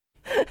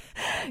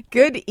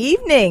Good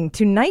evening.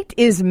 Tonight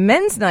is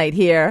men's night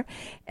here,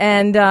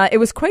 and it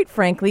was quite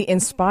frankly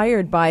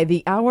inspired by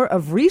the hour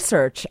of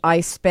research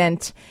I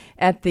spent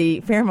at the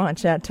Fairmont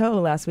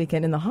Chateau last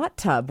weekend in the hot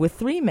tub with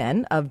three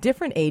men of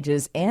different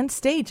ages and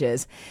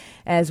stages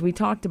as we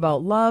talked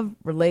about love,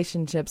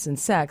 relationships, and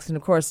sex. And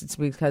of course, it's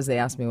because they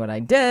asked me what I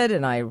did,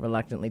 and I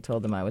reluctantly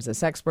told them I was a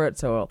sexpert,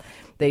 so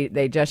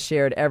they just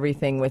shared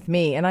everything with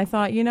me. And I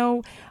thought,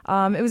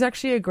 it was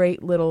actually a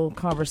great little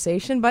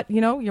conversation, but,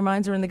 your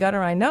minds are in the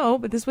gutter, I know,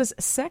 but this was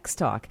sex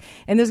talk.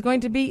 And there's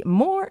going to be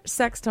more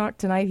sex talk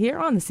tonight here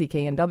on the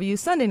CKNW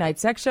Sunday Night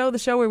Sex Show, the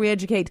show where we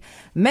educate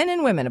men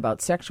and women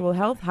about sexual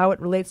health, how it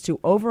relates to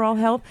overall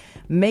health,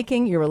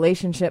 making your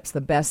relationships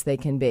the best they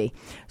can be.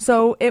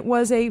 So it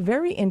was a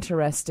very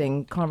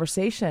interesting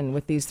conversation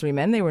with these three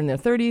men. They were in their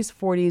 30s,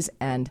 40s,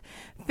 and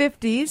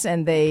 50s,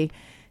 and they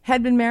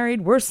had been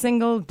married, were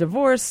single,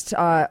 divorced,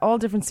 all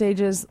different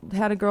stages,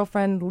 had a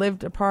girlfriend,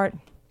 lived apart.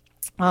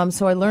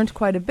 So I learned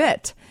quite a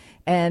bit.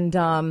 And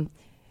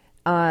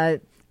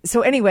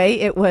so anyway,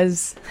 it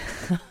was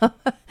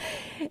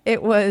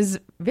it was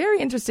very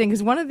interesting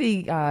because one of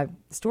the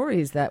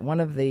stories that one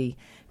of the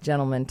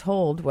gentlemen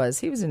told was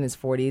he was in his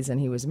 40s and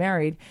he was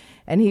married,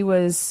 and he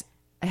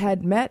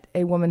had met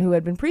a woman who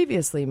had been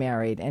previously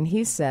married, and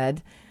he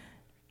said,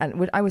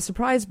 and I was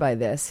surprised by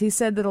this, he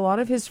said that a lot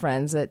of his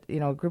friends, a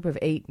group of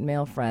 8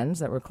 male friends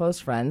that were close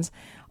friends,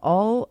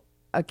 all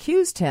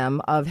accused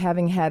him of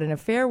having had an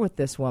affair with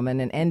this woman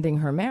and ending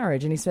her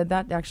marriage. And he said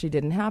that actually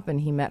didn't happen.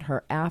 He met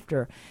her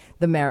after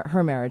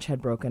her marriage had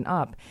broken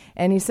up.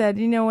 And he said,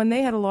 and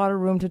they had a lot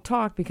of room to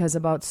talk because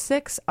about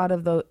 6 out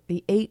of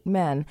the 8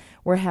 men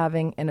were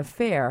having an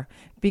affair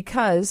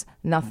because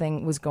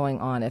nothing was going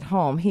on at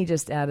home. He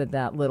just added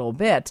that little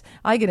bit.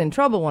 I get in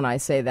trouble when I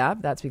say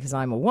that. That's because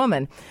I'm a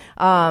woman.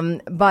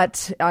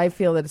 But I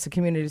feel that it's a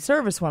community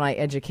service when I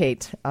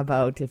educate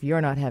about if you're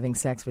not having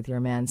sex with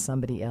your man,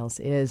 somebody else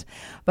is.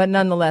 But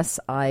nonetheless,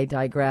 I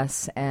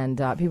digress. And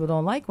people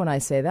don't like when I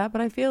say that,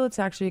 but I feel it's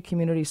actually a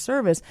community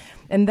service.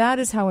 And that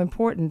is how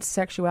important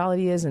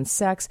sexuality is and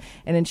sex,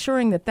 and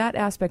ensuring that that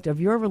aspect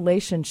of your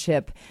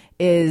relationship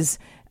is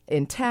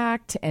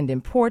intact and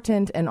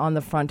important and on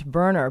the front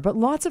burner. But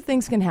lots of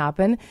things can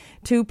happen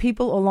to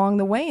people along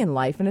the way in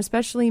life, and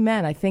especially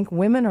men. I think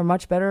women are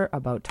much better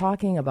about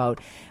talking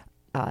about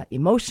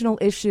emotional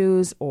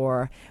issues,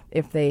 or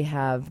if they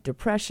have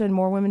depression.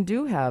 More women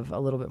do have a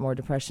little bit more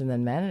depression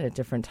than men at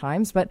different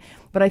times. But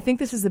I think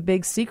this is the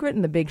big secret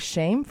and the big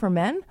shame for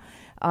men,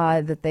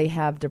 that they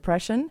have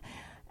depression.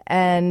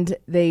 And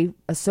they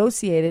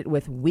associate it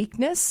with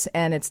weakness,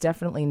 and it's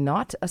definitely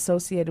not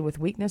associated with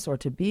weakness or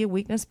to be a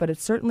weakness, but it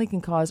certainly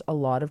can cause a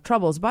lot of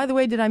troubles. By the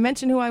way, did I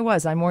mention who I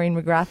was? I'm Maureen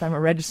McGrath. I'm a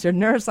registered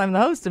nurse. I'm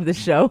the host of the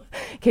show.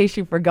 In case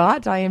you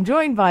forgot, I am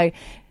joined by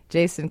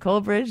Jason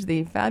Colbridge,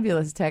 the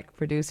fabulous tech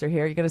producer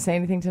here. You going to say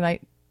anything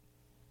tonight?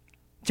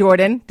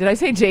 Jordan. Did I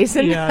say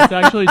Jason? Yeah, it's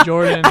actually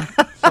Jordan.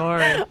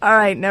 Sorry. All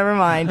right, never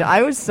mind.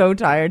 I was so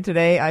tired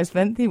today. I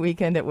spent the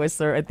weekend at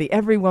Whistler at the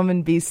Every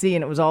Woman BC,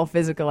 and it was all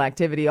physical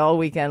activity all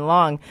weekend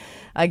long.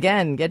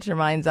 Again, get your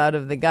minds out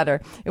of the gutter.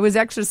 It was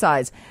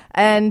exercise.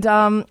 And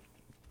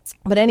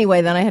but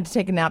anyway, then I had to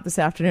take a nap this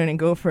afternoon and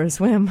go for a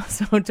swim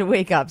to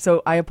wake up.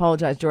 So I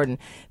apologize, Jordan.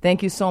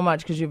 Thank you so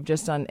much, because you've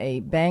just done a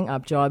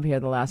bang-up job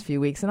here the last few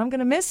weeks, and I'm going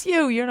to miss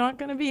you. You're not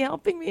going to be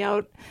helping me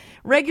out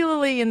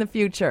regularly in the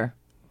future.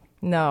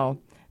 No.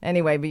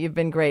 Anyway, but you've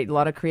been great. A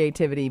lot of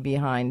creativity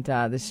behind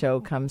the show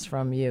comes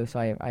from you, so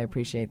I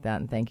appreciate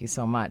that, and thank you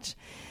so much.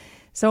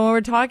 So when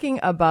we're talking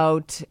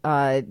about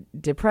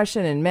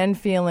depression and men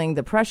feeling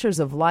the pressures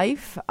of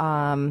life,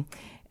 and,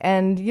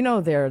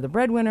 they're the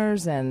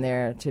breadwinners, and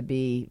they're to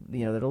be,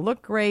 they're to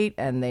look great,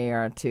 and they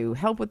are to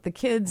help with the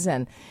kids,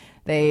 and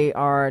they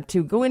are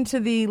to go into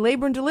the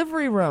labor and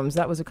delivery rooms.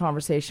 That was a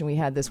conversation we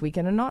had this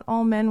weekend, and not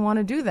all men want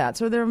to do that.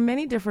 So there are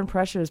many different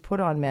pressures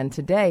put on men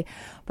today.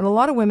 But a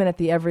lot of women at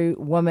the Every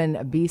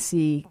Woman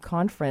BC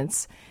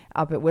conference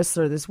up at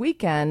Whistler this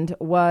weekend,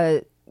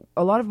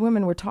 a lot of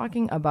women were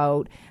talking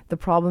about the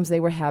problems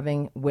they were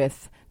having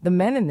with the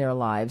men in their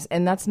lives.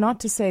 And that's not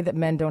to say that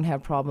men don't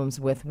have problems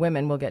with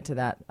women. We'll get to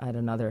that on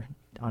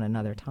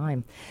another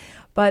time.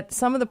 But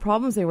some of the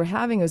problems they were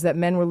having was that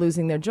men were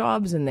losing their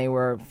jobs, and they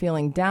were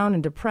feeling down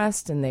and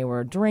depressed, and they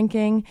were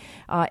drinking.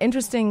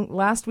 Interesting,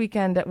 last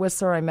weekend at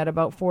Whistler, I met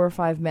about 4 or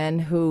 5 men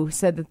who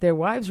said that their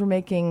wives were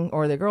making,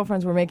 or their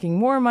girlfriends were making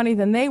more money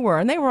than they were,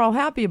 and they were all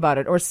happy about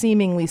it, or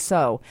seemingly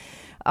so.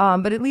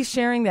 But at least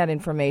sharing that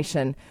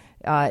information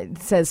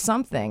says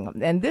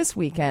something. And this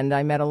weekend,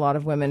 I met a lot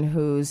of women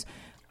whose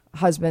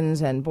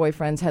husbands and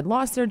boyfriends had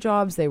lost their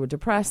jobs. They were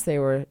depressed. They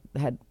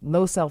had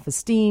low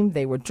self-esteem.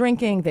 They were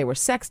drinking. They were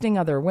sexting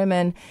other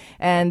women,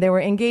 and they were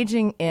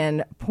engaging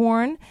in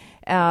porn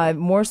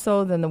more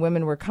so than the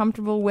women were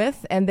comfortable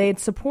with. And they had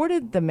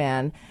supported the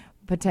man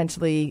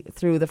potentially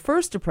through the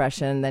first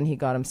depression, then he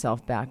got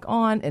himself back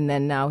on, and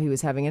then now he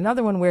was having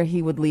another one where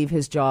he would leave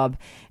his job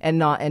and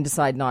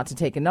decide not to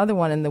take another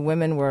one. And the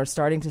women were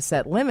starting to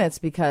set limits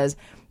because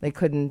they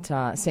couldn't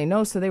say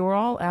no. So they were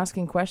all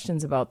asking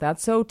questions about that.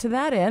 So to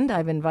that end,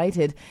 I've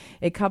invited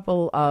a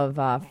couple of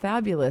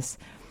fabulous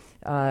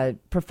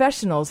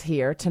professionals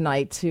here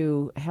tonight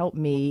to help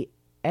me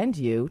and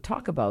you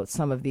talk about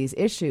some of these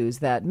issues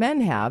that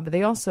men have, but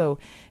they also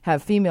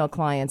have female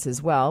clients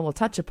as well. We'll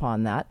touch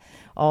upon that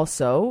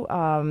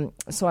also.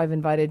 So I've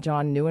invited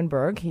John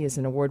Nieuwenberg. He is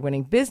an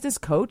award-winning business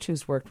coach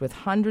who's worked with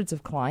hundreds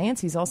of clients.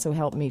 He's also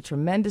helped me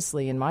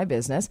tremendously in my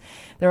business.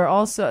 There are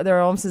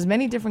almost as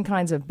many different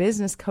kinds of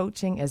business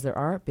coaching as there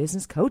are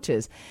business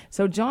coaches.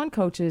 So John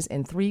coaches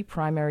in 3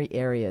 primary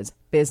areas: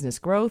 business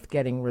growth,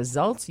 getting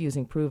results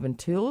using proven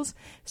tools,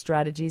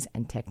 strategies,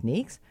 and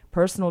techniques;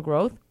 personal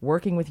growth,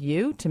 working with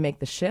you to make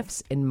the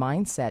shifts in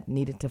mindset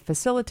needed to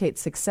facilitate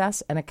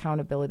success and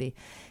accountability;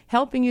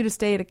 helping you to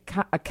stay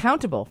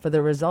accountable for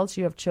the results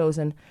you have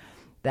chosen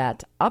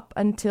that up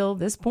until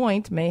this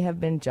point may have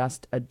been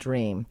just a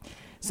dream.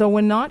 So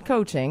when not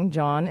coaching,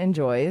 John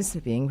enjoys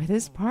being with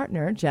his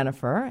partner,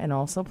 Jennifer, and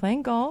also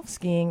playing golf,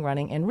 skiing,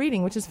 running, and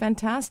reading, which is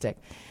fantastic.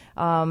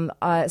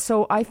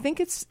 So I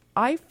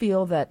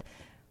feel that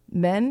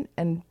men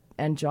and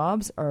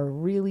jobs are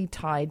really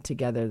tied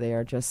together. They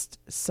are just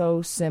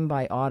so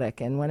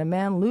symbiotic. And when a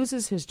man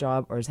loses his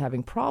job or is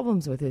having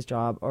problems with his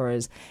job or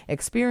is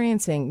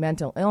experiencing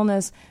mental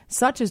illness,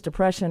 such as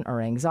depression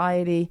or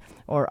anxiety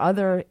or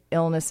other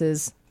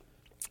illnesses,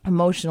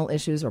 emotional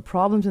issues or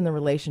problems in the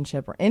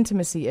relationship or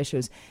intimacy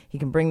issues, he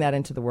can bring that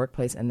into the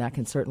workplace, and that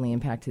can certainly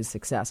impact his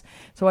success.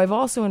 So I've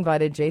also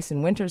invited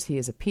Jason Winters. He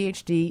is a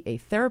PhD, a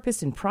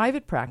therapist in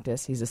private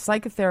practice. He's a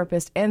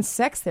psychotherapist and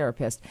sex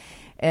therapist,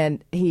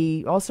 and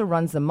he also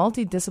runs the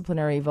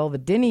multidisciplinary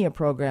vulvodynia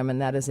program,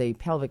 and that is a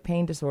pelvic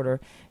pain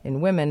disorder in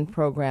women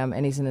program,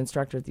 and he's an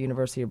instructor at the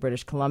University of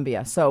British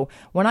Columbia. So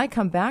when I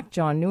come back,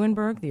 John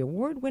Nieuwenberg, the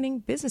award-winning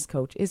business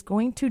coach, is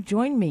going to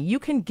join me. You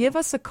can give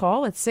us a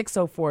call at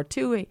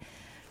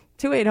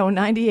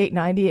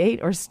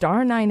 604-280-9898 or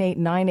star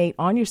 9898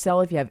 on your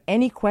cell if you have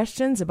any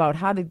questions about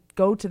how to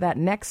go to that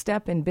next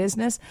step in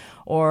business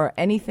or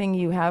anything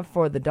you have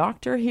for the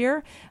doctor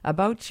here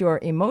about your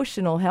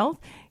emotional health.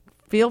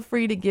 Feel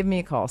free to give me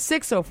a call,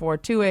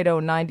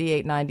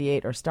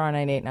 604-280-9898 or star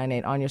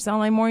 9898 on your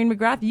cell. I'm Maureen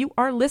McGrath. You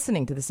are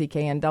listening to the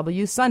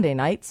CKNW Sunday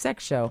Night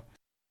Sex Show.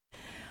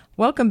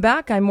 Welcome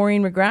back. I'm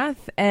Maureen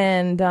McGrath,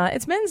 and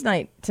it's men's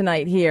night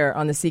tonight here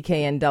on the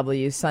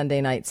CKNW Sunday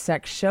Night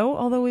Sex Show,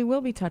 although we will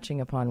be touching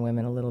upon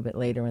women a little bit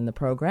later in the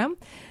program.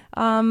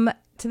 To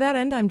that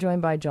end, I'm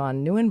joined by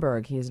John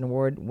Nieuwenberg. He is an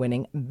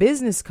award-winning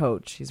business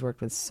coach. He's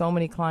worked with so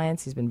many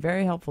clients. He's been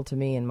very helpful to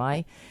me in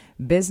my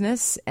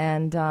business.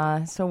 And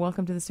so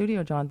welcome to the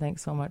studio, John.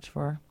 Thanks so much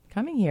for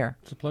coming here.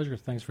 It's a pleasure.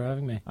 Thanks for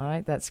having me. All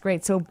right, that's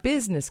great. So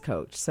business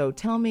coach. So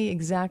tell me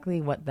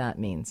exactly what that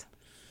means.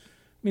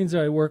 It means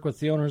I work with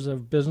the owners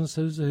of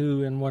businesses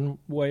who in one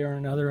way or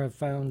another have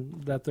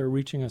found that they're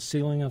reaching a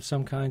ceiling of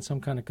some kind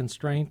of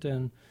constraint,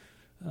 and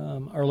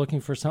are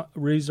looking for some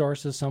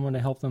resources, someone to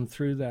help them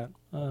through that.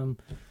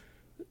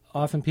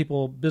 Often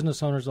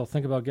business owners, will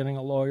think about getting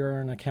a lawyer or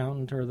an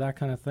accountant or that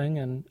kind of thing,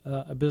 and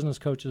a business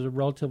coach is a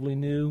relatively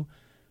new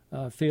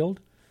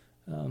field.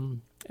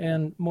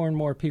 And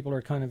more people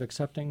are kind of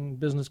accepting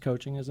business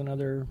coaching as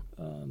another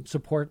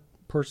support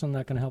person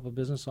that can help a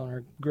business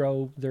owner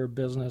grow their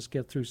business,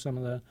 get through some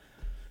of the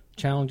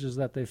challenges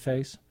that they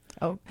face.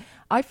 Oh,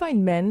 I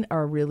find men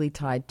are really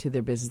tied to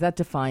their business. That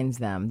defines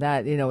them.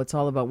 That, it's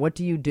all about what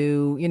do you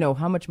do?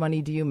 How much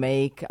money do you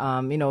make?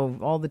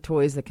 All the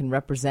toys that can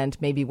represent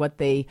maybe what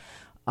they,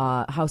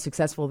 how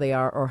successful they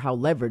are or how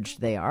leveraged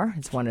they are.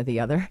 It's one or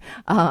the other.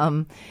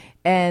 So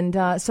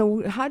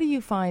how do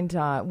you find,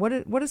 what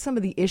are some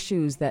of the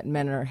issues that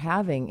men are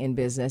having in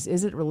business?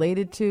 Is it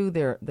related to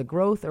the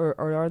growth or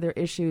are there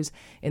issues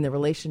in the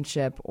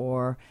relationship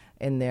or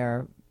in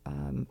their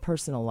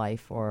personal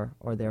life or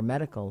their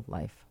medical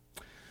life?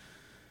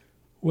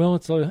 Well,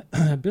 it's a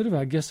bit of,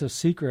 I guess, a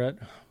secret,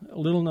 a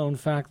little-known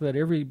fact that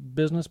every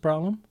business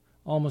problem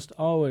almost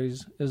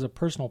always is a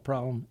personal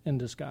problem in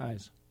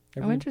disguise.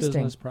 Every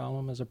business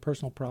problem is a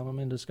personal problem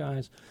in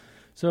disguise.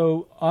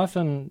 So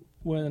often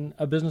when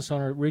a business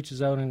owner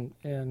reaches out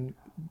and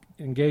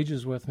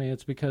engages with me,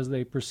 it's because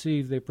they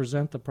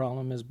present the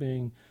problem as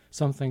being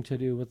something to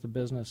do with the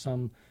business,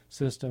 some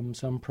system,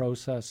 some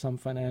process, some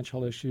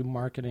financial issue,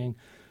 marketing.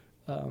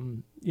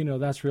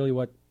 That's really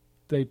what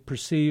they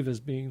perceive as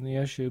being the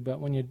issue.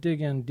 But when you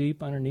dig in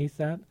deep underneath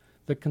that,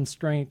 the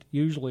constraint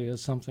usually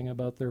is something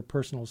about their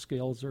personal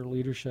skills or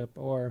leadership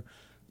or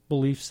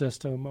belief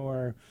system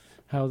or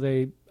how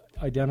they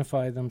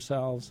identify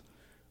themselves.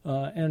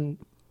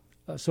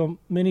 So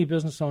many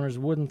business owners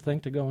wouldn't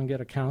think to go and get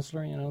a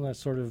counselor, that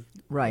sort of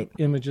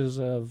images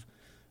of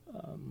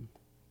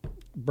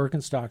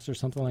Birkenstocks or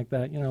something like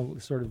that,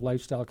 sort of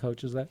lifestyle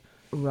coaches. That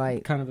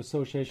kind of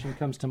association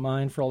comes to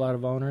mind for a lot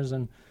of owners.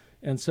 And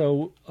And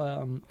so,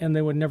 and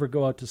they would never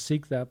go out to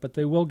seek that, but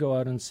they will go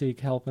out and seek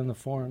help in the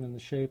form, in the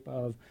shape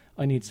of,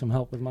 I need some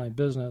help with my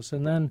business.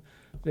 And then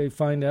they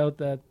find out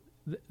that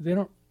they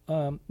don't,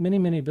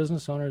 many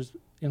business owners,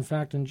 in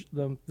fact,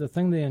 the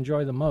thing they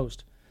enjoy the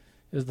most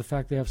is the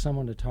fact they have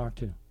someone to talk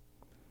to.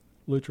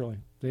 Literally,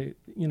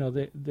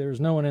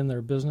 there's no one in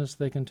their business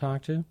they can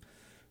talk to.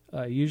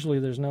 Usually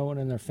there's no one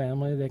in their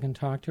family they can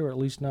talk to, or at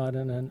least not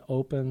in an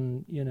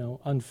open,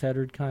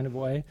 unfettered kind of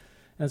way.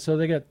 And so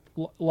they get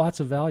lots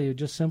of value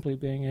just simply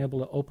being able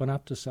to open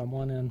up to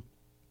someone. And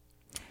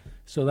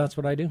so that's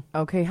what I do.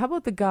 Okay, how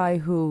about the guy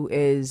who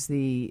is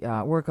the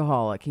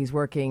workaholic? He's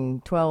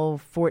working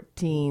 12,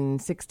 14,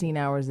 16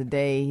 hours a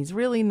day. He's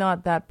really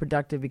not that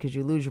productive because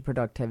you lose your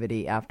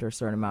productivity after a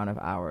certain amount of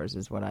hours,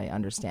 is what I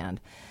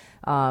understand.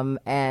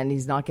 And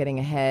he's not getting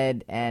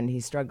ahead, and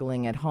he's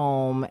struggling at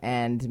home,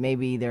 and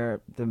maybe the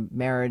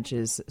marriage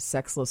is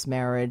sexless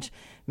marriage.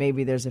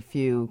 Maybe there's a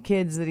few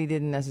kids that he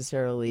didn't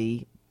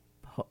necessarily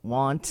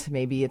want.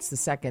 Maybe it's the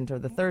second or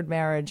the third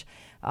marriage.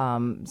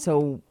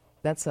 So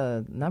that's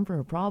a number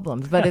of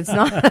problems, but it's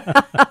not.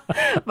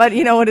 But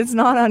you know what? It's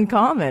not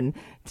uncommon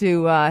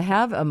to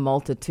have a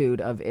multitude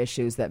of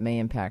issues that may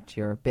impact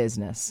your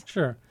business.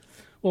 Sure.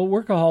 Well,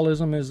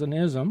 workaholism is an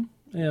ism.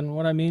 And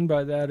what I mean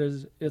by that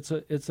is it's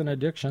an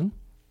addiction.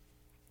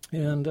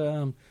 And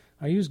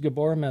I use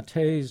Gabor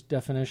Mate's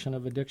definition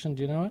of addiction.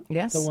 Do you know it?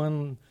 Yes. The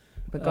one.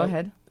 But go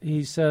ahead.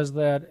 He says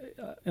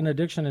that an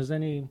addiction is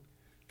any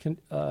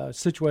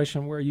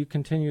situation where you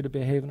continue to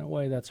behave in a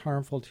way that's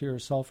harmful to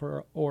yourself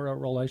or a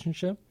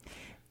relationship.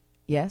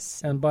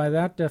 Yes. And by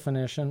that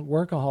definition,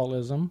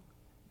 workaholism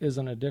is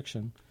an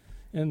addiction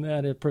in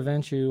that it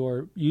prevents you,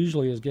 or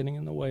usually is getting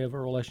in the way of a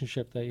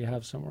relationship that you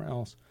have somewhere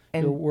else.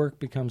 And your work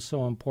becomes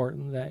so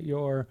important that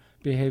you're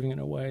behaving in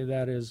a way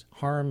that is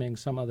harming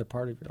some other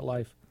part of your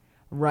life.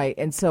 Right.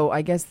 And so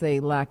I guess they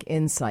lack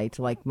insight,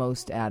 like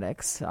most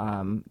addicts,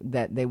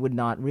 that they would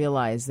not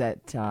realize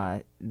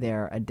that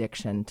their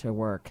addiction to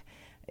work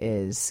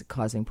is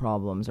causing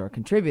problems or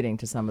contributing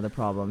to some of the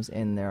problems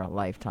in their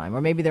lifetime.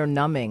 Or maybe they're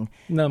numbing.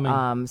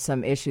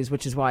 Some issues,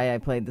 which is why I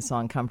played the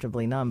song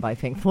Comfortably Numb by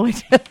Pink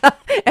Floyd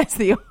as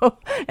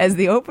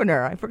the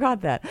opener. I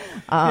forgot that.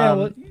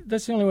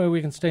 That's the only way we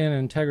can stay in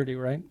integrity,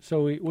 right?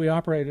 So we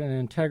operate in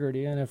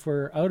integrity, and if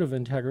we're out of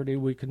integrity,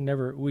 we couldn't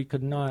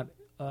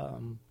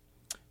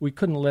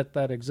let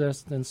that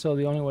exist. And so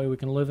the only way we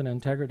can live in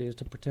integrity is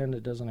to pretend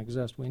it doesn't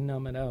exist. We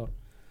numb it out.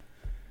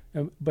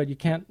 But you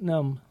can't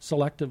numb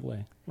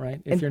selectively, right?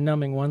 If you're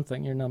numbing one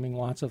thing, you're numbing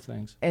lots of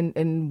things.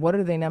 And what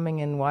are they numbing,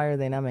 and why are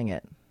they numbing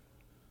it?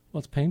 Well,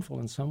 it's painful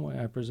in some way,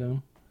 I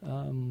presume.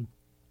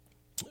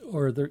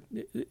 Or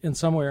in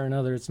some way or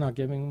another, it's not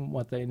giving them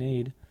what they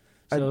need.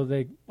 So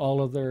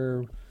all of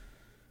their,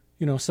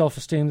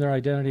 self-esteem, their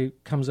identity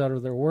comes out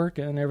of their work,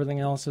 and everything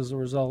else as a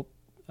result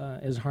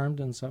is harmed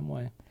in some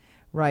way.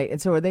 Right.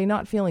 And so are they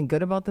not feeling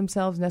good about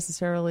themselves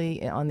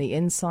necessarily on the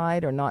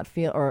inside, or not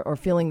or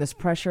feeling this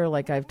pressure?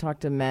 Like I've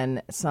talked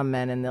to some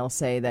men, and they'll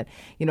say that,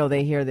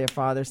 they hear their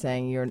father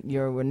saying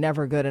you're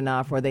never good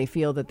enough, or they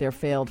feel that their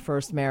failed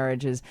first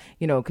marriage is,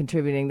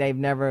 contributing. They've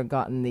never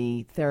gotten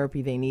the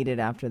therapy they needed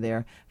after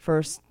their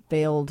first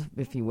failed,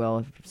 if you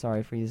will.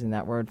 Sorry for using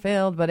that word,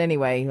 failed. But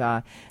anyway.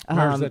 Marriage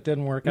that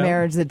didn't work out.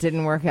 Marriage that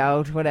didn't work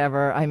out,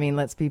 whatever. I mean,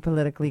 let's be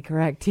politically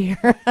correct here.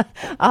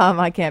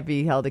 I can't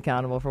be held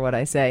accountable for what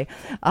I say.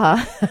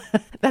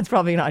 That's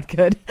probably not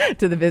good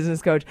to the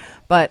business coach.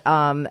 But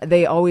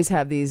they always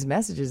have these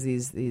messages,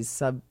 these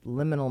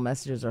subliminal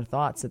messages or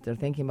thoughts that they're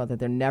thinking about, that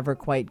they're never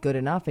quite good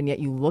enough. And yet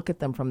you look at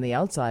them from the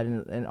outside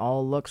and it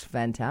all looks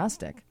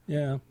fantastic.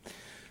 Yeah.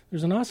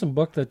 There's an awesome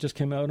book that just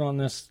came out on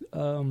this,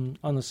 on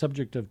the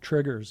subject of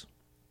triggers.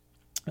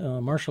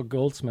 Marshall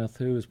Goldsmith,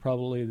 who is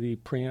probably the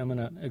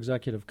preeminent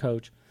executive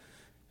coach,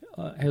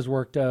 has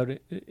worked out,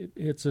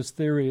 it's this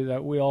theory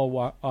that we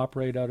all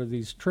operate out of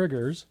these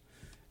triggers.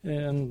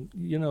 And,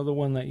 the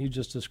one that you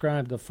just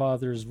described, the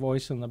father's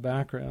voice in the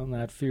background,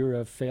 that fear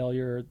of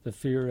failure, the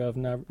fear of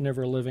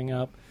never living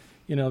up,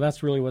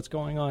 that's really what's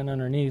going on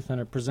underneath, and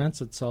it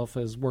presents itself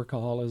as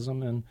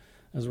workaholism. And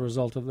as a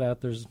result of that,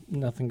 there's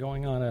nothing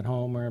going on at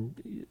home, or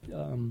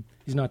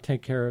he's not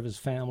taking care of his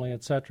family,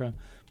 etc.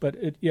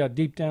 But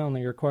deep down,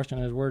 your question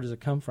is, where does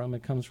it come from?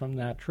 It comes from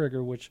that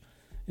trigger, which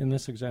in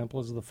this example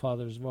is the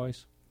father's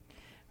voice.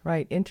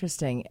 Right,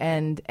 interesting.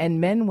 And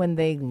men, when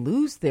they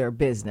lose their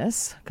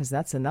business, because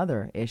that's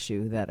another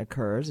issue that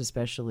occurs,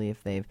 especially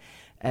if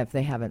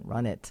they haven't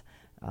run it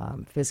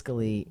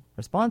fiscally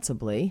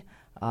responsibly,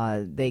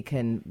 they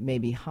can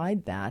maybe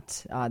hide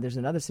that. There's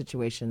another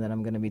situation that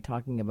I'm going to be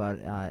talking about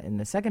in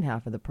the second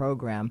half of the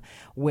program,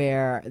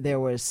 where there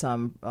was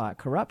some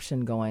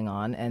corruption going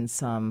on, and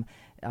some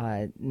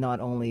not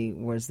only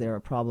was there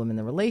a problem in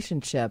the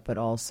relationship, but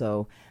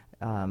also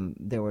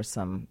there was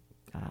some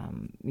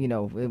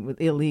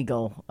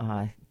illegal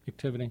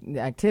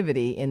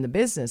activity in the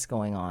business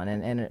going on,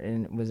 and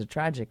it was a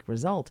tragic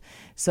result.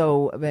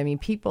 So, I mean,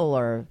 people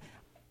are,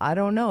 I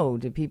don't know,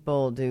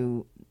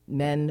 do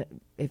men,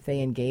 if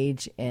they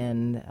engage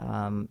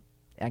in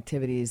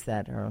activities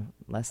that are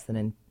less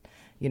than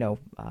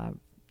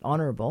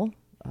honorable,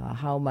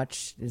 how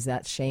much is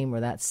that shame or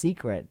that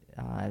secret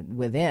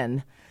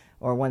within,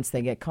 or once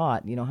they get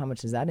caught, how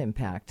much does that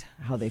impact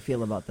how they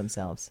feel about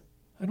themselves?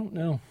 I don't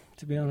know,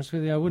 to be honest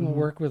with you. I wouldn't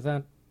work with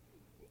that.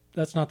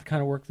 That's not the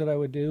kind of work that I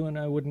would do, and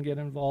I wouldn't get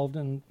involved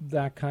in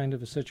that kind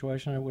of a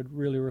situation. I would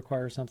really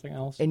require something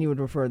else. And you would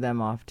refer them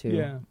off to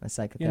a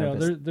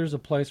psychotherapist. There's a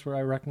place where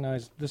I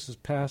recognize this is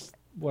past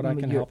what I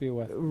can help you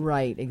with.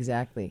 Right,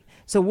 exactly.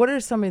 So what are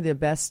some of the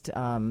best,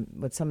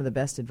 what's some of the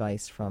best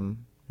advice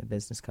from the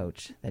business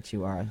coach that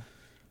you are?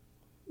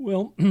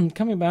 Well,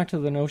 coming back to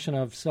the notion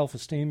of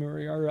self-esteem or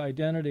your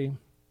identity,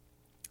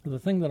 the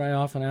thing that I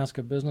often ask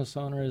a business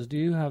owner is, do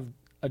you have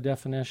a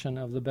definition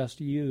of the best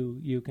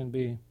you can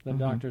be? The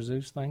Dr.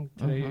 Seuss thing,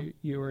 today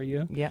you are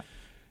you. Yeah.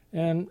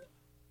 And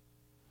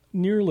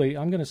nearly,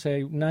 I'm going to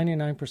say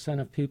 99%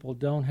 of people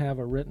don't have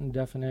a written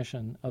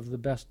definition of the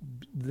best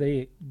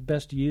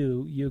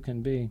you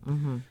can be.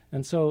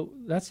 And so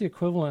that's the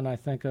equivalent, I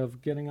think,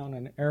 of getting on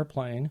an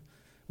airplane.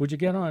 Would you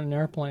get on an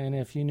airplane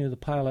if you knew the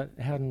pilot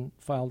hadn't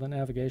filed a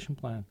navigation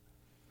plan?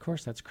 Of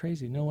course, that's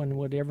crazy. No one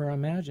would ever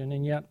imagine,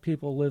 and yet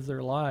people live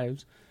their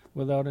lives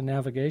without a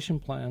navigation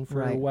plan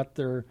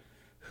for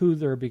who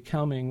they're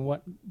becoming,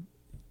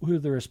 who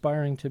they're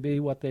aspiring to be,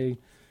 what they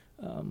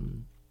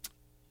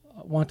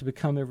want to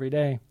become every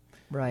day.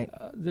 Right.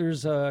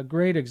 There's a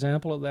great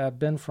example of that.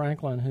 Ben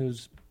Franklin,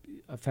 who's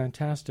a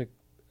fantastic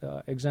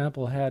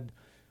example, had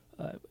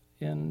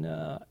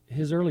in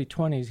his early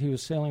 20s, he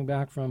was sailing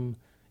back from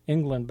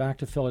England back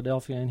to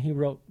Philadelphia, and he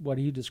wrote what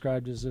he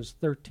described as his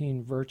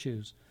 13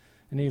 virtues.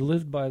 And he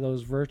lived by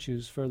those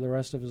virtues for the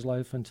rest of his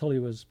life until he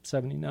was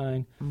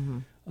 79.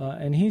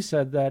 And he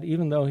said that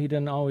even though he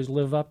didn't always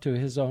live up to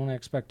his own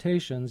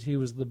expectations, he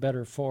was the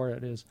better for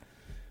it.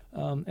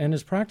 And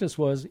his practice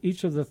was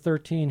each of the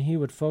 13 he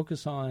would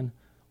focus on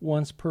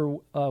one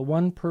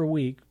per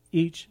week,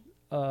 each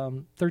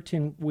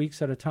 13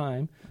 weeks at a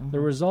time.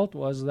 The result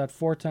was that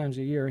 4 times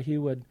a year he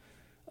would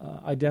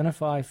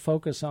identify,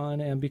 focus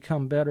on, and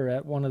become better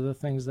at one of the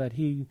things that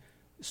he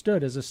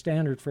stood as a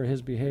standard for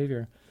his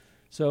behavior.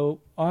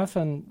 So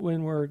often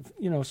when we're,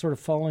 sort of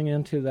falling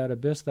into that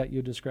abyss that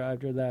you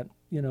described, or that,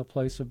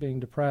 place of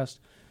being depressed,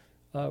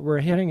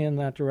 we're heading in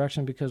that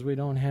direction because we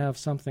don't have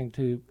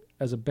something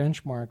as a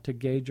benchmark to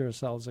gauge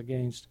ourselves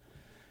against.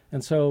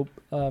 And so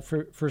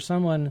for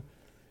someone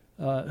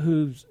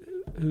who's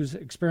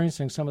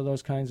experiencing some of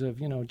those kinds of,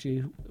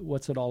 gee,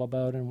 what's it all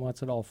about and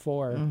what's it all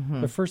for,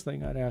 the first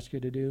thing I'd ask you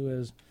to do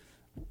is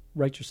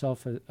write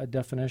yourself a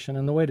definition.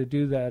 And the way to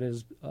do that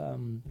is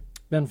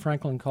Ben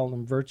Franklin called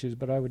them virtues,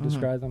 but I would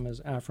describe them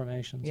as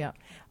affirmations. Yeah.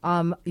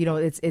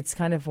 It's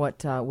kind of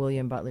what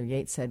William Butler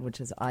Yeats said, which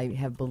is, I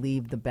have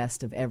believed the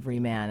best of every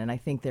man. And I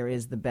think there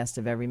is the best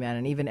of every man,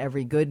 and even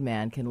every good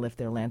man can lift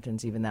their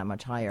lanterns even that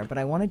much higher. But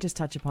I want to just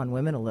touch upon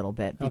women a little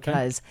bit,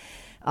 because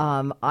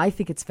I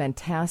think it's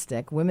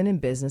fantastic. Women in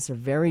business are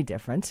very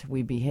different.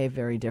 We behave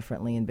very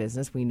differently in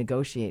business. We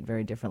negotiate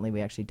very differently.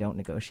 We actually don't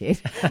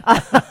negotiate.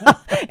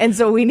 And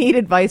so we need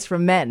advice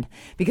from men,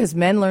 because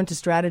men learn to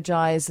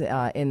strategize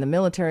in the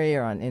military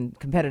or in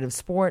competitive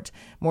sport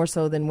more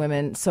so than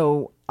women.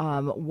 So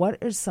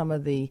what are some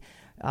of the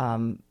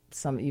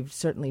you've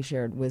certainly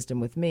shared wisdom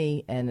with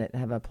me and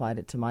have applied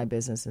it to my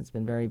business. It's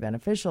been very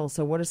beneficial.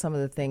 So what are some of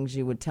the things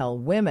you would tell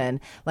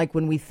women, like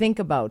when we think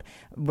about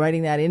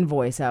writing that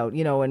invoice out,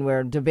 and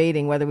we're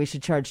debating whether we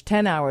should charge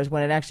 10 hours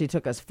when it actually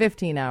took us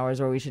 15 hours,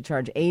 or we should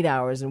charge 8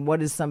 hours, and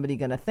what is somebody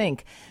going to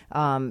think?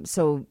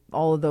 So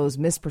all of those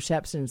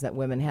misperceptions that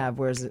women have,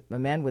 whereas a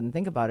man wouldn't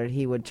think about it.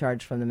 He would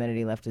charge from the minute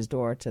he left his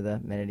door to the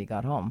minute he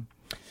got home.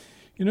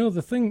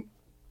 The thing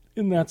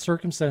in that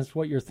circumstance,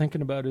 what you're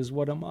thinking about is,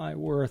 what am I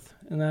worth?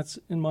 And that's,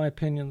 in my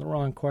opinion, the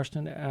wrong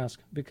question to ask.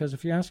 Because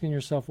if you're asking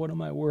yourself, what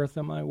am I worth?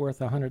 Am I worth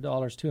 $100,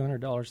 $200,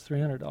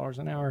 $300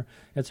 an hour?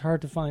 It's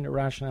hard to find a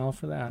rationale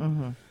for that.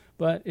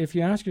 But if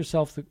you ask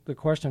yourself the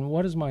question,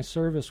 what is my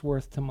service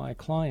worth to my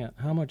client?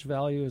 How much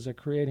value is it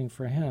creating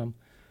for him?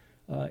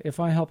 If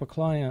I help a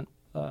client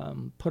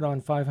put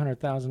on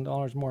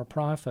 $500,000 more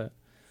profit,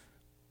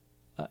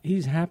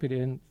 he's happy to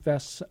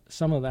invest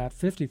some of that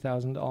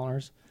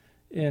 $50,000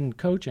 in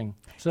coaching.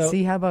 So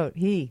see, how about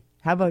he?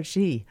 How about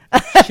she?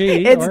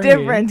 She it's or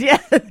different, he. Yeah.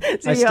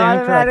 So you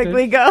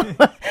automatically corrected.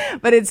 go.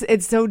 But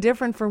it's so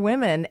different for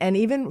women, and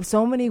even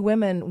so many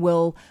women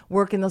will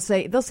work and they'll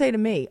say to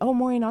me, "Oh,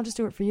 Maureen, I'll just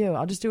do it for you.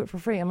 I'll just do it for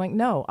free." I'm like,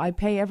 "No, I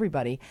pay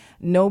everybody.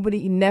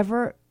 Nobody,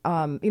 never."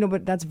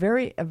 But that's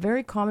a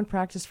very common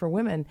practice for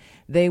women.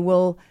 They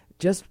will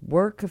just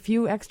work a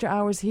few extra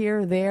hours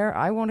here, there.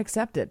 I won't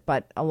accept it,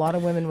 but a lot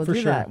of women will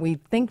do that. We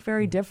think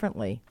very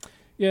differently.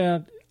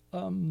 Yeah.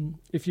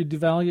 If you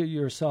devalue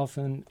yourself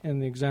in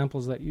the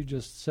examples that you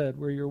just said,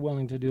 where you're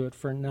willing to do it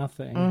for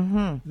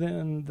nothing,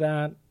 then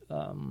that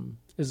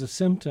is a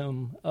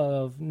symptom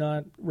of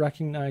not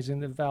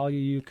recognizing the value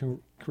you can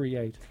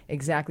create.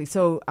 Exactly.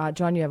 So,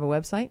 John, you have a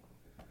website?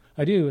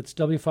 I do. It's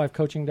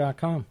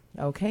w5coaching.com.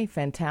 Okay,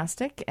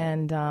 fantastic.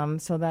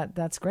 And so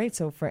that's great.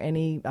 So for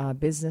any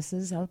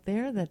businesses out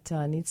there that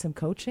need some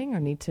coaching or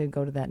need to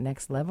go to that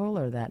next level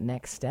or that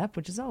next step,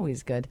 which is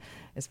always good,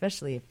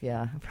 especially if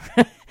you're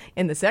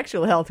in the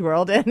sexual health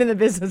world and in the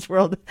business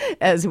world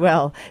as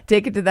well,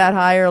 take it to that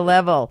higher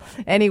level.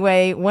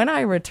 Anyway, when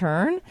I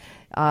return,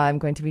 I'm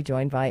going to be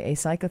joined by a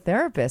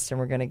psychotherapist, and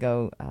we're going to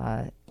go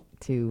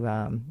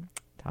to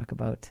talk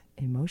about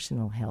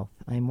emotional health.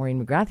 I'm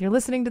Maureen McGrath. You're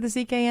listening to the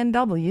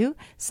CKNW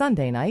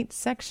Sunday Night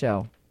Sex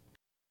Show.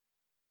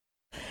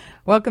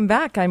 Welcome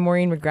back. I'm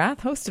Maureen McGrath,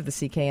 host of the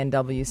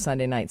CKNW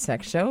Sunday Night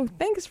Sex Show.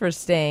 Thanks for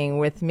staying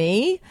with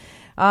me.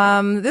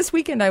 This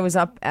weekend I was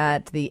up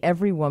at the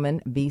Every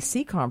Woman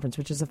BC conference,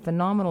 which is a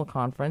phenomenal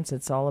conference.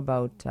 It's all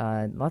about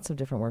lots of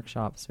different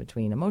workshops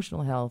between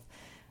emotional health,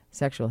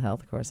 sexual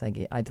health, of course,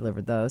 I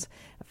delivered those.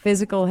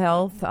 Physical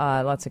health,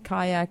 lots of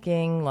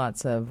kayaking,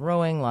 lots of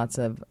rowing, lots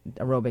of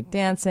aerobic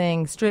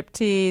dancing,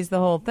 striptease, the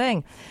whole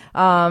thing.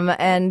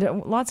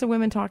 And lots of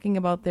women talking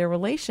about their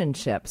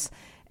relationships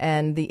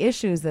and the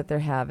issues that they're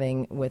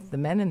having with the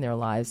men in their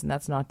lives. And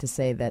that's not to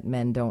say that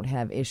men don't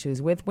have issues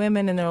with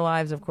women in their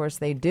lives. Of course,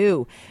 they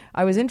do.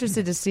 I was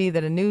interested to see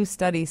that a new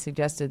study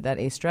suggested that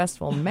a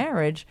stressful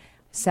marriage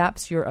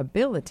saps your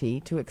ability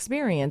to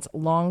experience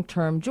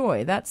long-term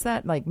joy. That's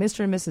that, like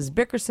Mr. and Mrs.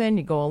 Bickerson,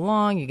 you go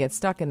along, you get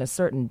stuck in a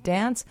certain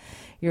dance,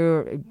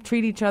 you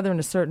treat each other in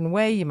a certain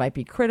way, you might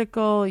be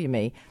critical,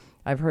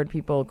 I've heard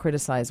people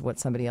criticize what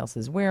somebody else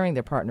is wearing,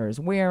 their partner is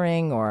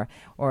wearing, or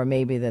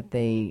maybe that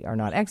they are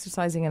not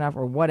exercising enough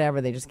or whatever,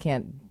 they just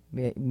can't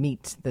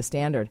meet the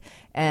standard.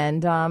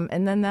 And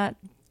then that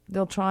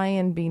they'll try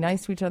and be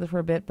nice to each other for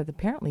a bit, but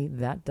apparently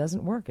that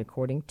doesn't work,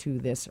 according to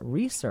this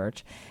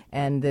research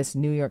and this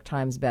New York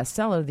Times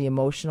bestseller, The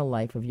Emotional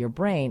Life of Your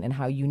Brain, and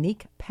how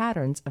unique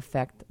patterns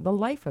affect the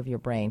life of your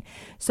brain.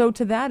 So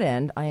to that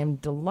end, I am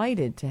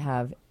delighted to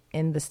have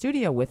in the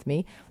studio with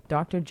me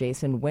Dr.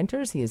 Jason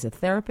Winters. He is a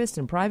therapist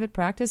in private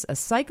practice, a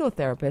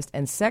psychotherapist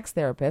and sex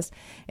therapist,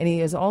 and he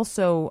is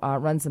also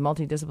runs the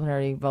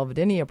multidisciplinary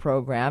vulvodynia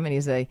program, and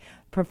he's a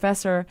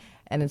professor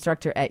and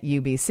instructor at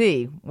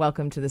UBC.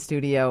 Welcome to the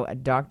studio,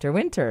 Dr.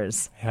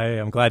 Winters. Hey,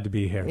 I'm glad to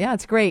be here. Yeah,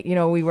 it's great. You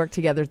know, we work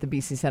together at the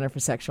BC Center for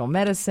Sexual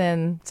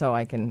Medicine, so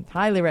I can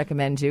highly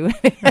recommend you.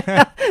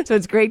 So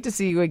it's great to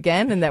see you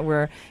again, and that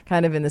we're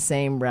kind of in the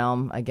same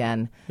realm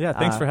again. Yeah,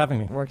 thanks for having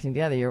me. Working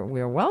together.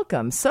 We're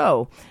welcome.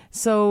 So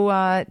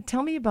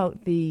tell me about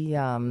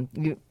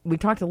we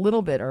talked a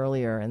little bit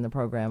earlier in the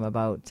program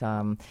about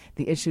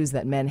the issues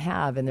that men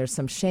have, and there's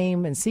some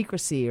shame and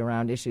secrecy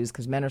around issues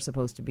because men are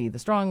supposed to be the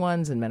strong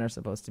ones and men are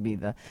supposed to be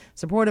the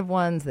supportive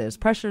ones. There's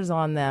pressures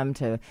on them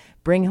to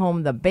bring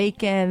home the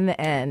bacon,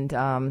 and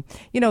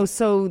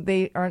so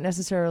they aren't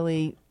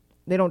necessarily,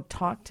 they don't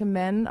talk to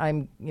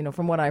men.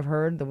 From what I've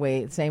heard,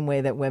 same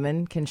way that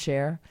women can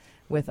share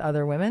with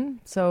other women.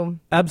 So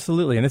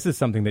absolutely, and this is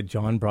something that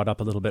John brought up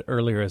a little bit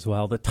earlier as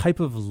well. The type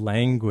of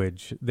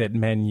language that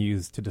men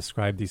use to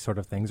describe these sort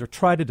of things or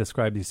try to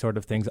describe these sort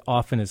of things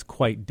often is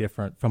quite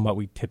different from what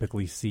we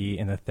typically see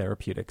in a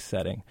therapeutic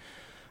setting.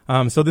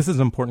 So this is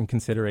an important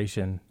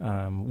consideration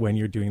when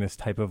you're doing this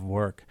type of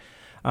work.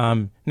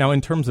 Now,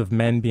 in terms of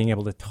men being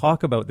able to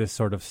talk about this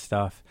sort of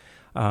stuff,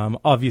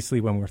 obviously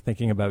when we're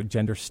thinking about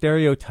gender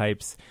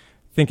stereotypes,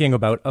 thinking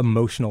about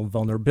emotional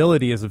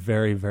vulnerability is a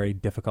very, very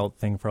difficult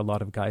thing for a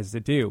lot of guys to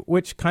do,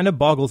 which kind of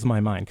boggles my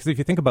mind. Because if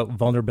you think about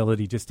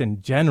vulnerability just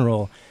in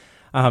general,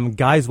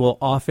 guys will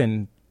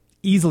often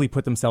easily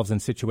put themselves in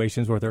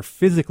situations where they're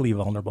physically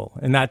vulnerable,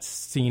 and that's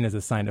seen as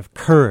a sign of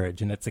courage,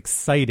 and it's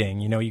exciting.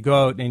 You know, you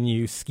go out and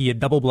you ski a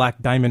double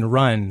black diamond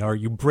run, or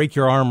you break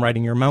your arm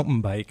riding your mountain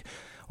bike,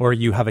 or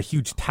you have a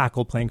huge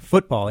tackle playing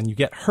football and you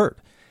get hurt,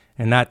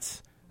 and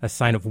that's a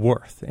sign of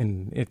worth,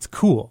 and it's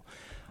cool.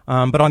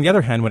 But on the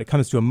other hand, when it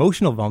comes to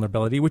emotional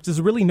vulnerability, which is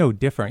really no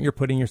different, you're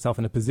putting yourself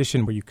in a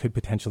position where you could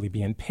potentially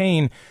be in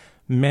pain.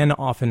 Men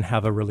often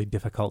have a really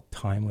difficult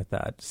time with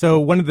that. So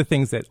one of the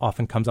things that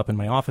often comes up in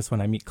my office when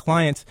I meet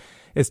clients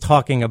is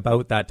talking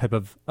about that type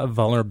of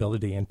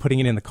vulnerability and putting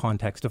it in the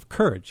context of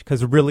courage,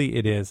 because really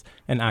it is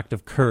an act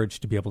of courage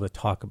to be able to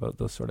talk about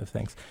those sort of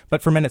things.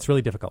 But for men, it's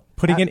really difficult.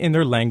 Putting it in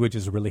their language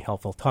is really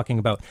helpful. Talking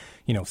about,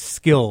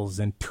 skills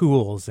and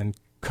tools and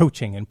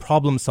coaching and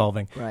problem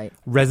solving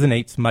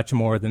resonates much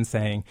more than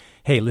saying,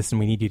 hey, listen,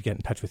 we need you to get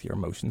in touch with your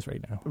emotions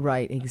right now.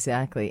 Right,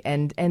 exactly.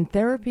 And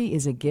therapy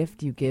is a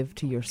gift you give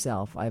to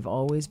yourself. I've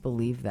always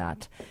believed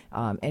that.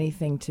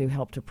 Anything to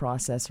help to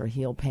process or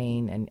heal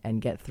pain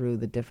and get through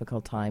the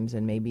difficult times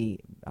and maybe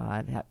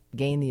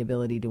gain the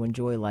ability to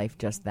enjoy life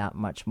just that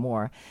much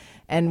more.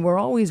 And we're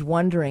always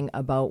wondering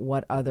about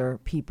what other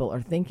people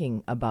are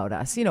thinking about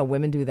us.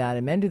 Women do that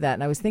and men do that.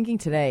 And I was thinking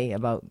today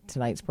about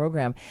tonight's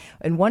program.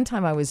 And one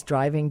time I was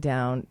driving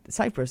down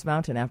Cypress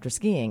Mountain after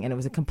skiing, and it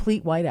was a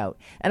complete whiteout.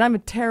 And I'm a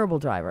terrible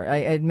driver, I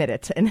admit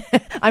it. And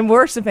I'm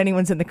worse if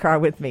anyone's in the car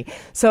with me.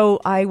 So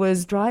I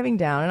was driving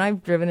down, and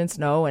I've driven in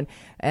snow, and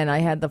I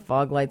had the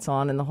fog lights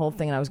on and the whole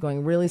thing, and I was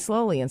going really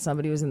slowly, and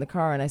somebody was in the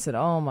car, and I said,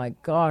 oh my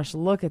gosh,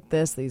 look at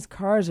this. These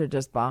cars are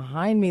just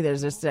behind me.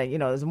 There's just,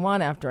 there's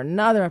one after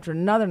another,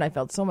 and I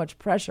felt so much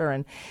pressure.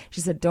 And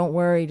she said, don't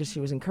worry. She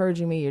was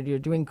encouraging me. You're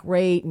doing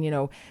great. And,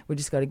 we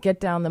just got to get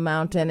down the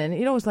mountain. And,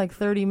 it was like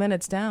 30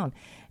 minutes down.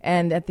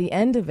 And at the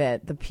end of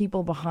it, the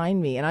people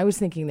behind me, and I was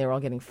thinking they were all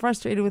getting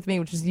frustrated with me,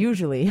 which is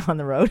usually on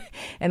the road,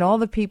 and all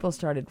the people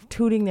started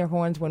tooting their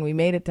horns when we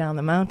made it down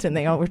the mountain.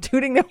 They all were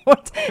tooting their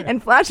horns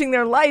and flashing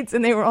their lights,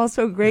 and they were all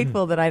so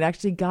grateful that I'd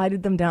actually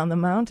guided them down the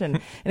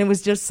mountain. And it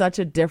was just such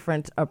a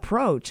different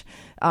approach,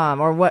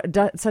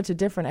 such a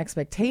different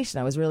expectation.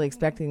 I was really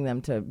expecting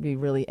them to be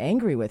really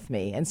angry with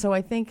me. And so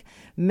I think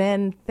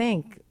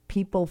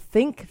people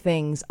think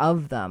things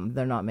of them.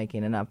 They're not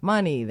making enough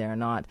money. They're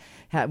not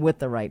with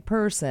the right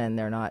person.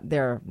 They're not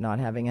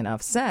having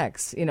enough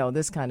sex,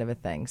 this kind of a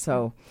thing.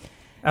 So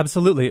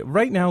absolutely.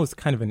 Right now is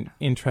kind of an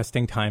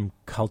interesting time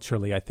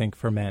culturally, I think,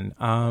 for men.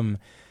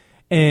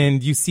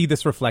 And you see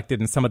this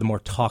reflected in some of the more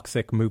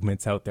toxic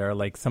movements out there,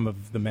 like some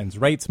of the men's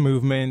rights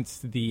movements,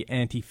 the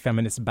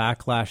anti-feminist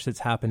backlash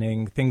that's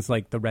happening, things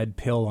like the red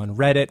pill on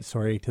Reddit.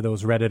 Sorry to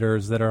those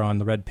Redditors that are on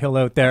the red pill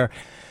out there.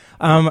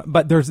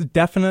 But there's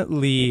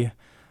definitely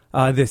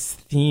this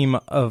theme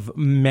of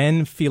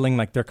men feeling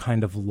like they're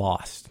kind of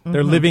lost. Mm-hmm.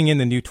 They're living in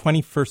the new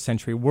 21st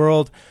century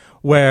world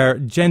where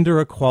gender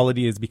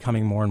equality is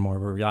becoming more and more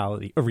of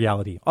a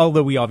reality,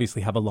 although we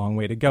obviously have a long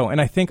way to go.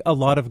 And I think a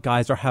lot of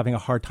guys are having a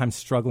hard time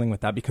struggling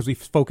with that because we've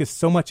focused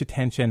so much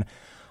attention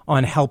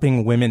on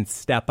helping women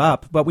step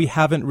up, but we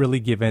haven't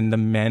really given the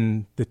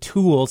men the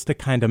tools to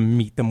kind of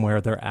meet them where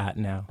they're at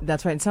now.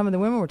 That's right. And some of the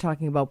women were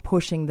talking about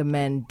pushing the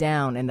men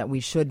down and that we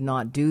should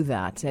not do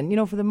that.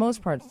 And, for the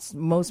most part,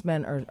 most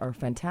men are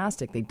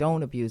fantastic. They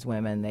don't abuse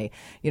women.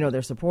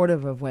 They're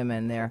supportive of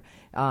women. They're,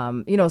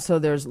 so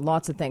there's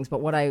lots of things.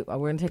 But we're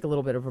going to take a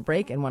little bit of a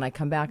break. And when I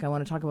come back, I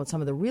want to talk about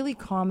some of the really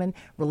common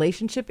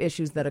relationship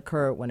issues that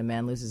occur when a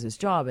man loses his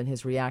job and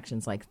his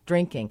reactions, like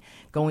drinking,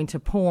 going to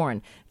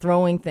porn,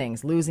 throwing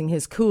things, losing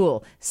his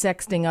cool,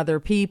 sexting other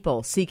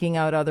people, seeking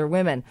out other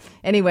women.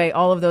 Anyway,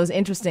 all of those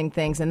interesting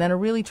things. And then a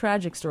really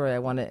tragic story I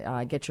want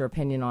to get your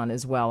opinion on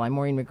as well. I'm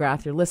Maureen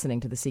McGrath. You're listening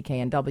to the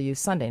CKNW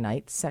Sunday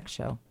Night Sex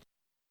Show.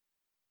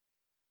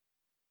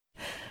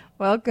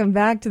 Welcome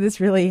back to this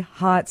really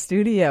hot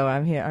studio.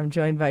 I'm here. I'm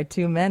joined by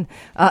two men.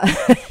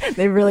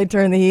 They really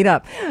turned the heat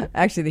up.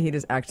 Actually, the heat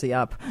is actually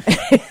up.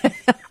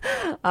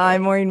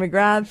 I'm Maureen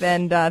McGrath,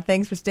 and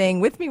thanks for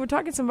staying with me. We're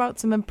talking about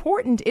some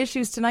important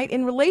issues tonight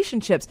in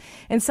relationships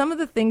and some of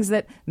the things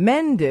that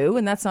men do.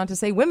 And that's not to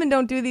say women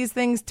don't do these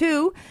things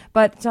too,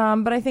 but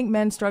I think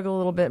men struggle a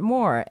little bit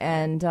more.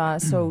 And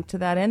so to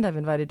that end, I've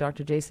invited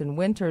Dr. Jason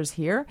Winters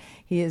here.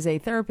 He is a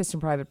therapist in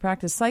private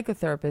practice,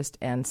 psychotherapist,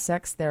 and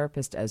sex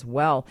therapist as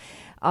well.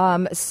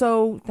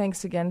 So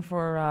thanks again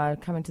for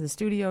coming to the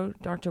studio,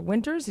 Dr.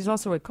 Winters. He's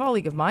also a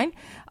colleague of mine.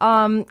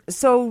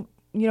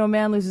 A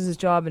man loses his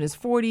job in his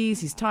 40s.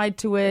 He's tied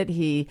to it.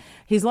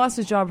 He's lost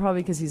his job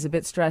probably because he's a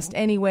bit stressed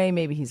anyway.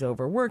 Maybe he's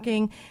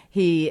overworking.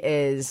 He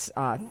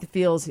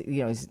feels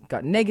he's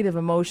got negative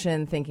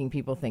emotion, thinking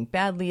people think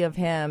badly of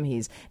him.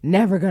 He's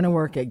never going to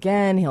work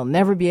again. He'll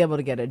never be able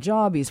to get a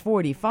job. He's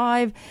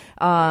 45.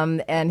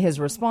 And his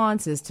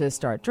response is to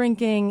start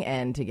drinking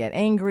and to get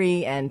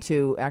angry and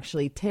to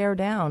actually tear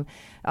down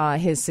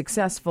his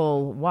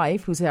successful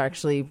wife, who's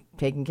actually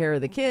taking care of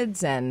the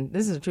kids, and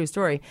this is a true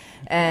story,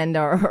 and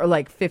or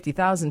like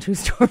 50,000 true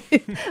story,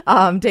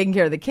 taking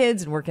care of the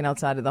kids and working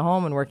outside of the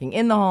home and working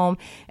in the home,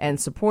 and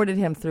supported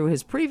him through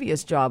his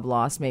previous job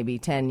loss, maybe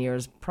 10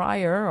 years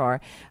prior,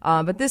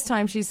 but this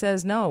time she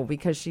says no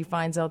because she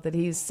finds out that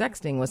he's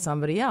sexting with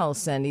somebody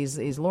else and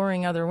he's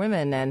luring other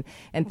women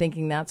and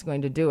thinking that's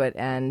going to do it,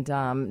 and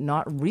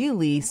not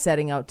really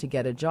setting out to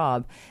get a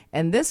job.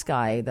 And this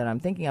guy that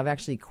I'm thinking of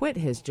actually quit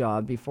his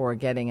job before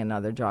getting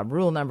another job.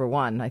 Rule number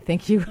one, I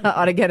think you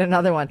ought to get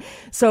another one.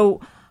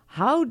 So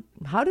how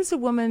does a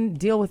woman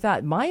deal with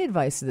that? My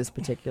advice to this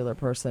particular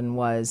person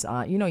was,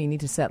 you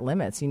need to set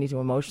limits. You need to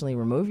emotionally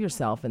remove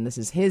yourself, and this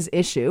is his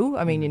issue.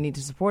 I mean, you need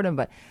to support him,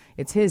 but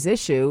it's his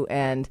issue,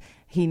 and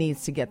he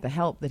needs to get the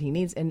help that he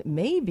needs. And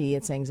maybe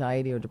it's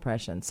anxiety or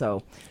depression.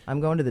 So I'm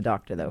going to the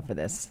doctor, though, for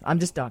this. I'm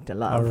just Dr.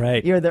 Love. All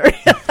right. You're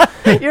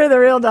the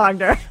real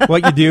doctor.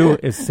 What you do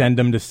is send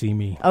him to see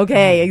me.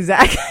 Okay,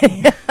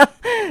 exactly.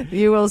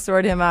 You will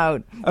sort him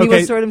out. He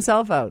will sort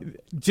himself out.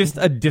 Just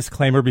a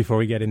disclaimer before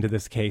we get into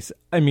this case.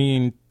 I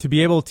mean, to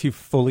be able to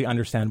fully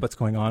understand what's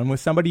going on with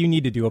somebody, you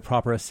need to do a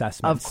proper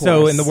assessment. Of course.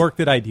 So in the work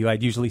that I do,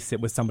 I'd usually sit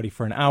with somebody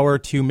for an hour or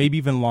two, maybe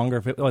even longer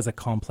if it was a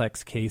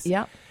complex case.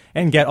 Yeah.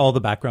 And get all the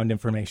background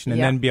information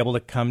and then be able to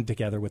come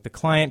together with the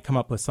client, come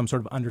up with some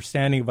sort of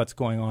understanding of what's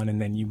going on,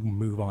 and then you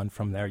move on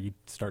from there. You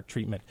start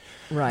treatment.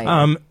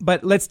 Right.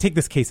 But let's take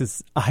this case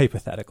as a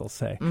hypothetical,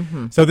 say.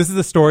 Mm-hmm. So this is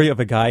the story of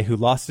a guy who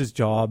lost his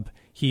job.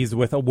 He's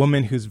with a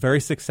woman who's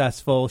very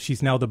successful.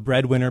 She's now the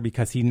breadwinner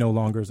because he no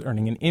longer is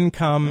earning an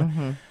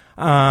income.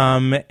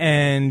 Mm-hmm.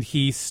 And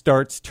he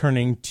starts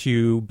turning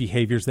to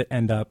behaviors that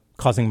end up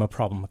causing him a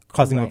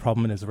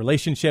problem in his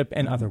relationship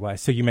and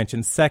otherwise. So you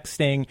mentioned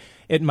sexting.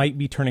 It might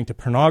be turning to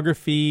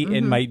pornography.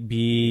 It might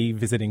be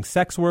visiting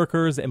sex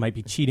workers. It might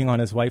be cheating on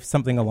his wife,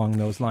 something along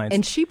those lines.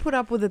 And she put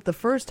up with it the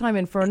first time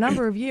and for a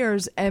number of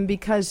years, and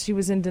because she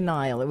was in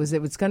denial. It was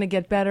going to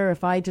get better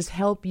if I just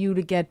help you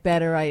to get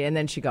better. And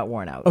then she got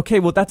worn out.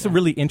 Okay, well, that's a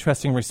really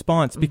interesting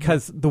response,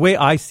 because the way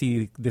I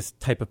see this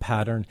type of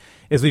pattern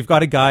is we've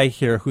got a guy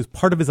here whose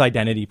part of his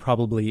identity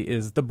probably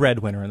is the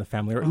breadwinner in the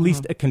family, or at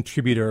least a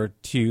contributor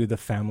to the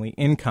family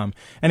income.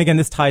 And again,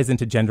 this ties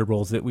into gender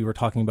roles that we were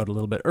talking about a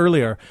little bit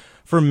earlier.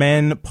 For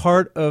men,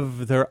 part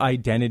of their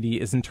identity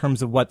is in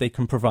terms of what they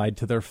can provide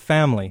to their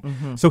family.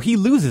 So he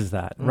loses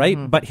that, right?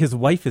 But his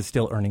wife is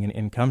still earning an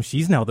income.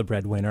 She's now the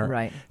breadwinner.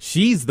 Right.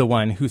 She's the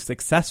one who's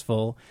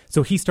successful.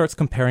 So he starts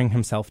comparing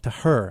himself to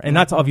her. And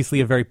that's obviously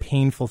a very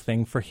painful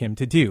thing for him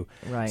to do.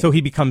 Right. So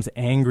he becomes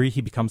angry.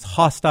 He becomes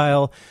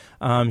hostile.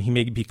 He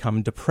may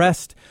become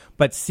depressed.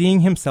 But seeing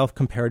himself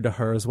compared to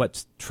her is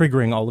what's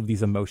triggering all of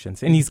these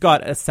emotions. And he's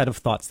got a set of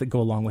thoughts that go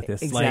along with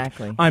this.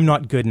 Exactly. Like, I'm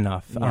not good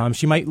enough. Yeah.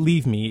 She might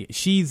leave me.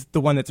 She's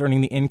the one that's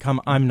earning the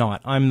income. I'm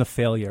not. I'm the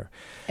failure.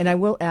 And I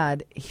will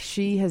add,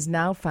 she has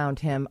now found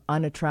him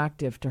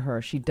unattractive to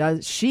her. She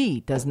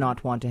does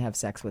not want to have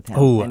sex with him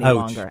any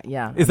longer.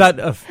 Yeah. Is that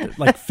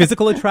like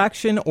physical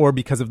attraction, or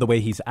because of the way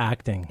he's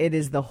acting? It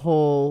is the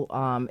whole,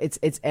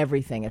 it's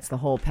everything. It's the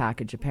whole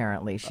package,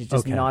 apparently. She's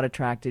just not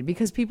attracted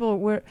because people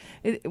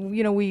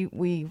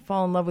we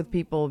fall in love with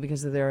people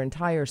because of their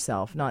entire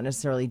self, not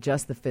necessarily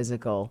just the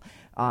physical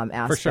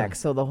aspect. Sure.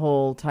 So the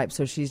whole type.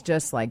 So she's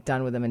just like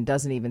done with him and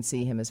doesn't even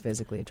see him as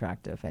physically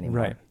attractive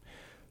anymore. Right.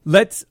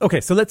 Let's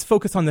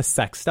focus on the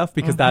sex stuff,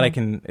 because that I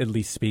can at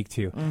least speak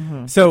to.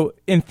 So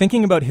in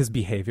thinking about his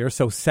behavior,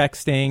 so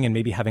sexting and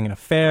maybe having an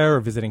affair or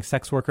visiting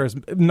sex workers,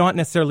 not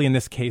necessarily in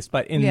this case,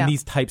 but in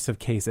these types of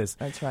cases.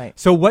 That's right.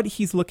 So what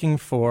he's looking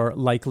for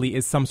likely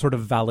is some sort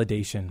of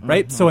validation,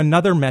 right? So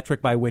another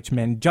metric by which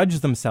men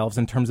judge themselves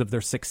in terms of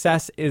their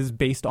success is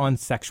based on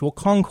sexual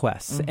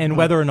conquests and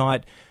whether or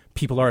not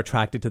people are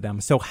attracted to them.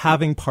 So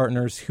having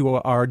partners who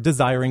are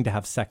desiring to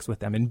have sex with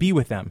them and be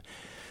with them.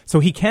 So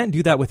he can't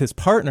do that with his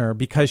partner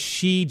because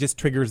she just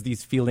triggers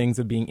these feelings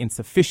of being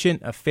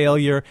insufficient, a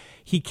failure.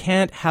 He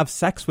can't have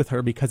sex with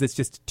her because it's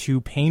just too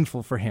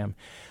painful for him.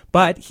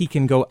 But he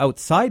can go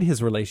outside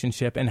his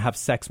relationship and have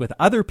sex with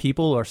other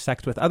people,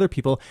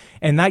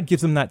 and that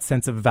gives him that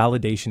sense of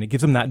validation. It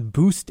gives him that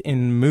boost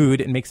in mood.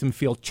 It makes him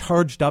feel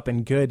charged up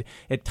and good.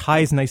 It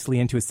ties nicely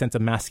into his sense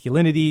of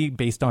masculinity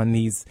based on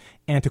these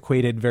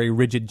antiquated, very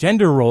rigid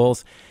gender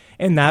roles,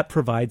 and that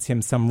provides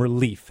him some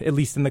relief, at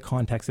least in the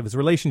context of his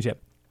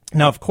relationship.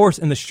 Now, of course,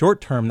 in the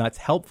short term, that's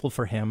helpful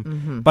for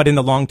him, but in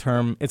the long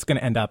term, it's going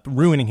to end up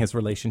ruining his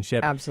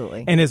relationship.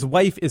 Absolutely. And his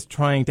wife is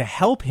trying to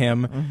help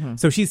him,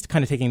 so she's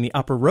kind of taking the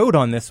upper road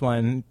on this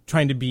one,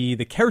 trying to be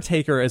the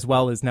caretaker as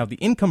well as now the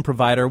income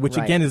provider, which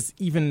again is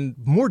even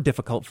more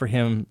difficult for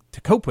him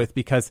to cope with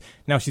because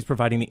now she's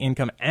providing the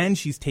income and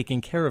she's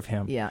taking care of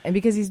him. Yeah, and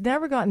because he's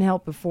never gotten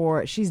help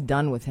before, she's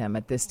done with him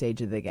at this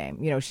stage of the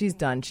game. You know, she's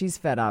done, she's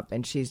fed up,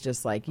 and she's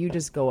just like, you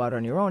just go out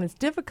on your own. It's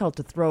difficult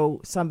to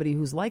throw somebody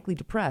who's likely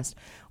depressed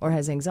or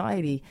has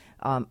anxiety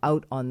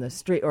out on the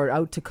street or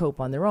out to cope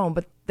on their own,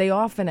 but they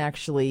often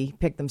actually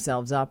pick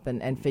themselves up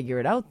and figure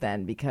it out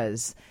then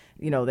because,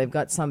 you know, they've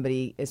got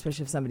somebody,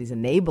 especially if somebody's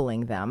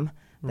enabling them,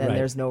 then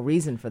there's no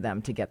reason for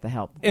them to get the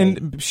help.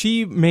 And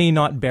she may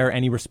not bear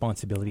any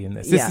responsibility in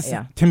this.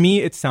 To me,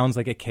 it sounds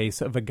like a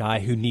case of a guy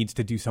who needs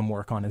to do some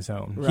work on his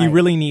own. Right. He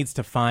really needs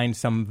to find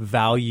some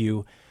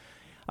value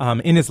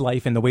in his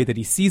life and the way that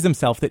he sees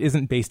himself that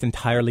isn't based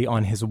entirely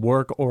on his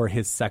work or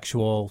his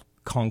sexual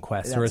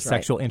conquests or his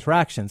sexual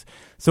interactions.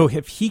 So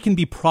if he can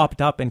be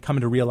propped up and come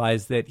to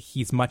realize that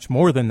he's much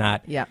more than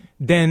that,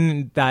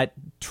 then that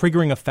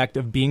triggering effect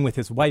of being with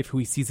his wife, who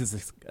he sees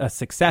as a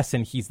success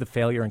and he's the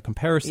failure in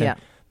comparison,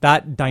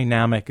 that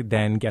dynamic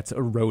then gets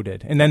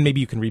eroded. And then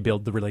maybe you can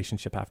rebuild the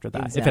relationship after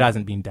that if it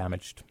hasn't been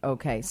damaged.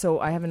 Okay, so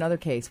I have another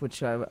case,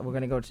 which we're going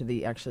to go to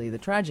the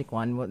tragic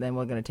one. Then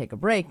we're going to take a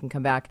break and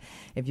come back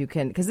if you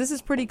can, because this is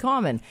pretty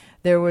common.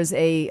 There was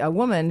a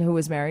woman who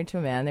was married to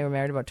a man. They were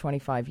married about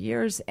 25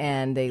 years,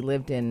 and they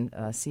lived in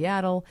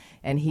Seattle,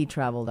 and he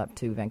traveled up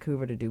to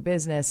Vancouver to do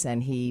business,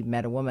 and he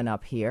met a woman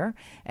up here,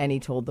 and he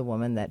told the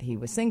woman that he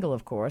was single,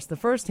 of course. The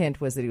first hint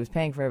was that he was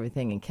paying for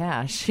everything in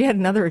cash. She had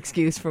another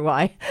excuse for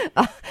why.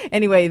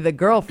 Anyway, the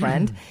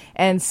girlfriend.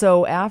 And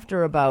so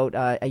after about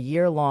a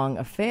year-long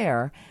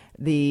affair,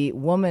 the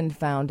woman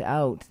found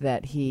out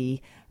that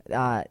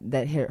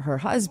her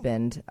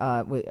husband,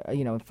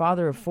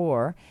 father of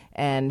 4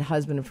 and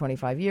husband of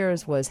 25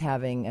 years, was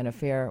having an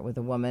affair with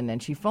a woman.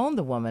 And she phoned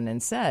the woman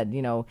and said,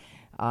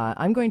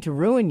 I'm going to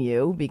ruin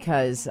you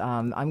because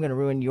I'm going to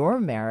ruin your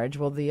marriage.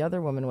 Well, the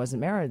other woman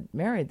wasn't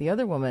married. The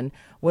other woman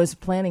was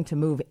planning to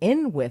move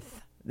in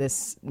with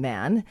this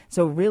man.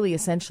 So really,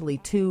 essentially,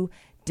 2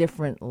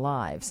 different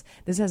lives.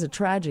 This has a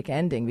tragic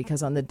ending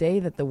because on the day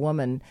that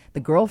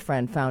the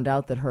girlfriend found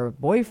out that her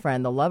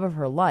boyfriend, the love of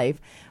her life,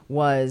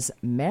 was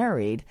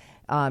married,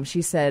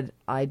 she said,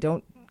 I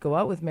don't go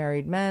out with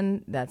married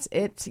men. That's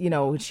it. You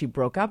know, she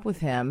broke up with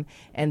him.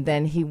 And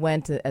then he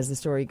went, as the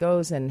story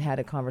goes, and had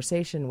a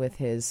conversation with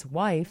his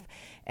wife.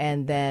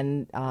 And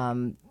then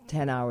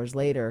 10 hours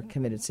later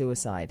committed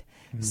suicide.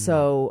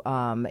 So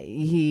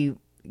he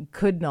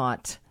could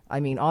not... I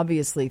mean,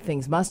 obviously,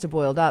 things must have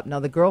boiled up. Now,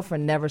 the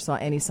girlfriend never saw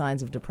any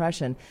signs of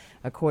depression.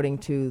 According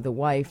to the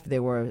wife,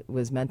 there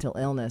was mental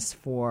illness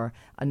for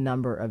a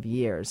number of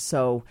years.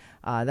 So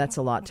that's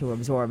a lot to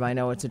absorb. I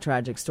know it's a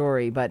tragic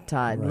story, but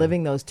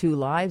living those two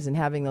lives and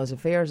having those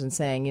affairs and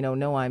saying, you know,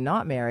 no, I'm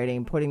not married,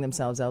 and putting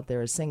themselves out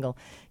there as single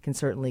can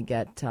certainly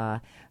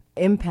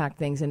impact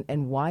things.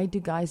 And why do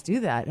guys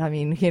do that? I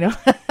mean, you know...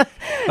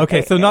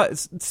 Okay, so not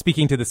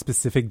speaking to the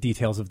specific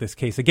details of this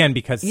case, again,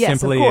 because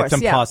simply it's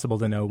impossible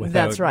to know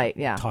without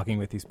talking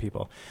with these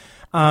people.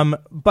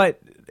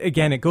 But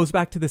again, it goes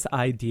back to this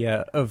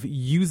idea of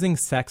using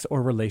sex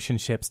or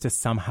relationships to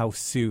somehow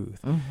soothe.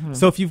 Mm-hmm.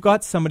 So if you've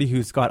got somebody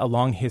who's got a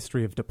long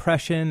history of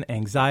depression,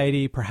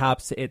 anxiety,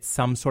 perhaps it's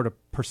some sort of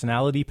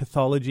personality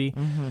pathology,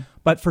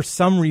 but for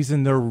some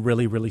reason they're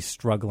really, really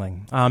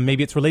struggling.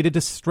 Maybe it's related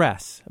to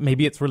stress.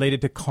 Maybe it's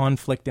related to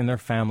conflict in their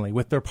family,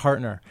 with their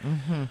partner.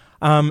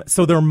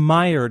 So they're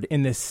mired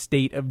in this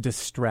state of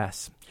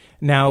distress.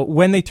 Now,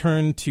 when they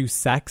turn to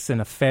sex, an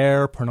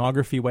affair,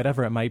 pornography,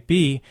 whatever it might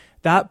be,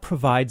 that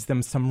provides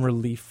them some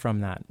relief from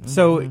that.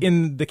 So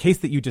in the case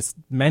that you just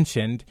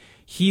mentioned,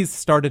 he's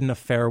started an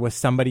affair with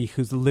somebody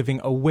who's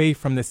living away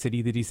from the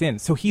city that he's in.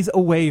 So he's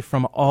away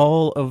from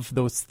all of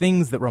those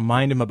things that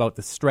remind him about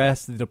the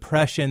stress, the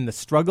depression, the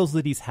struggles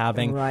that he's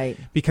having,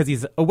 because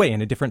he's away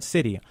in a different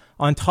city.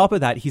 On top of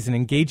that, he's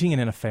engaging in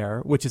an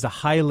affair, which is a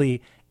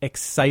highly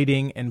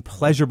exciting and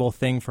pleasurable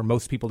thing for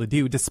most people to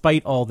do,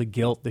 despite all the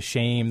guilt, the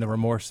shame, the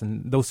remorse,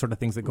 and those sort of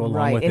things that go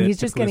along with it. And he's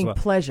just getting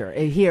pleasure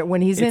here when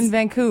he's in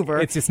Vancouver.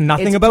 It's just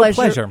nothing about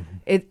pleasure.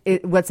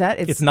 What's that?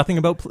 It's nothing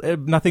about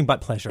nothing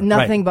but pleasure.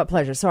 Nothing but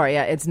pleasure. Sorry,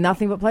 it's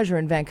nothing but pleasure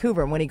in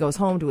Vancouver. And when he goes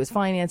home to his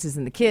finances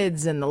and the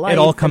kids and the life, it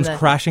all comes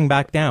crashing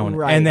back down.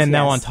 And then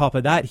now on top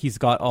of that, he's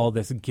got all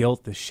this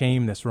guilt, this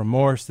shame, this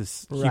remorse,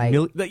 this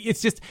humility.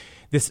 It's just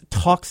this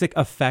toxic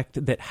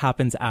effect that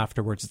happens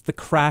afterwards. It's the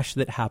crash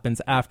that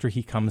happens after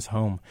he comes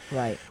home,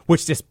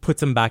 which just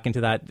puts him back into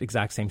that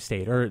exact same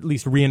state, or at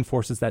least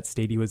reinforces that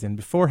state he was in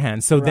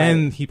beforehand. So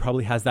then he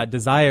probably has that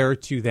desire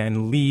to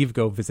then leave,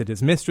 go visit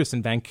his mistress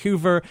in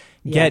Vancouver,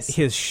 get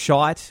his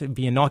shot,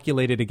 be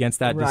inoculated against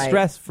that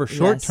distress for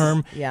short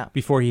term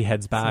before he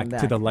heads back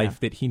to the life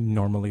that he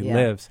normally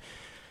lives.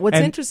 What's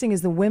interesting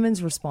is the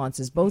women's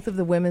responses, both of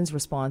the women's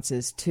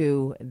responses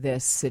to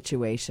this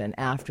situation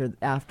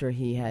after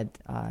he had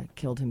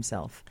killed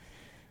himself,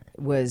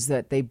 was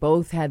that they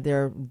both had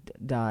their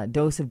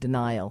dose of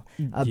denial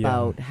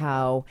about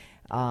how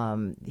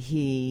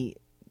he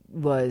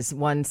was.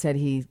 One said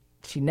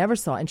she never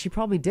saw, and she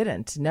probably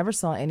never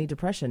saw any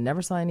depression,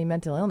 never saw any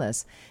mental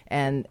illness.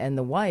 And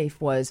the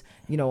wife was,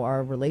 you know,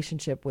 our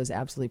relationship was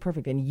absolutely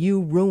perfect, and you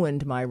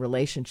ruined my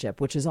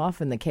relationship, which is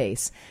often the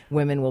case.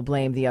 Women will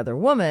blame the other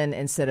woman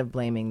instead of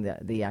blaming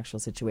the actual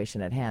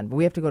situation at hand. But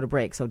we have to go to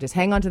break, so just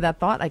hang on to that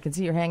thought. I can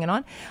see you're hanging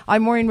on.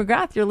 I'm Maureen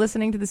McGrath. You're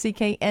listening to the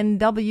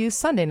CKNW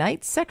Sunday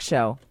Night Sex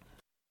Show.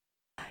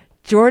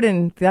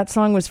 Jordan, that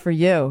song was for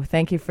you.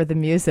 Thank you for the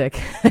music.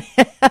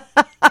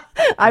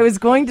 I was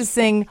going to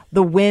sing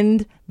The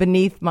Wind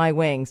Beneath My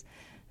Wings.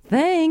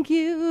 Thank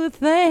you,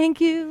 thank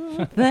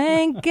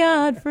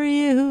God for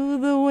you,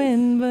 the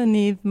wind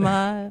beneath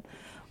my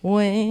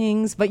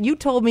wings. But you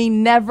told me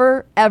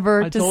never,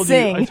 ever to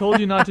sing. I told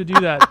you not to do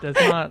that.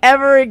 That's not...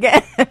 ever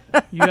again.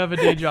 You have a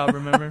day job,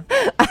 remember?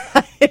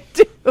 I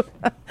do.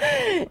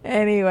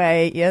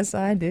 Anyway, yes,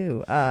 I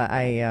do.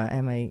 I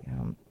am a...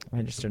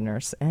 registered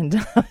nurse, and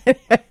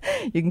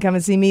you can come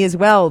and see me as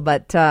well.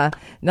 But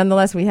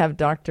nonetheless, we have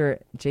Dr.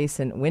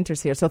 Jason Winters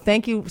here. So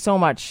thank you so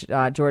much,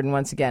 Jordan,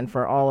 once again,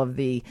 for all of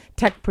the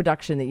tech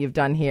production that you've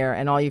done here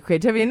and all your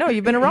creativity. No,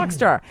 you've been a rock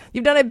star.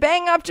 You've done a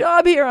bang-up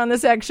job here on the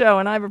Sex Show,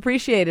 and I've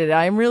appreciated it.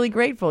 I'm really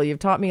grateful. You've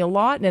taught me a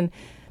lot, and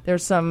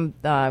there's some,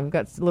 we've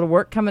got a little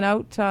work coming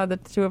out that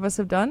the two of us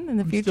have done in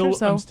the future.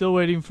 I'm still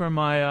waiting for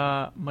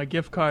my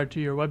gift card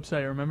to your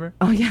website, remember?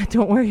 Oh, yeah,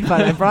 don't worry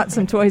about it. I brought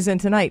some toys in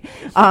tonight.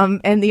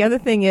 And the other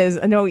thing is,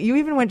 no, you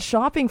even went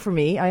shopping for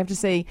me. I have to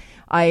say,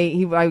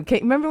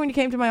 remember when you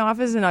came to my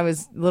office and I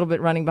was a little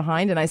bit running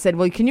behind, and I said,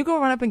 well, can you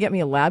go run up and get me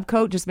a lab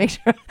coat? Just make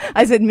sure.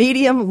 I said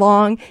medium,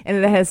 long, and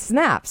it has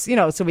snaps, you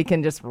know, so we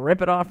can just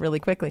rip it off really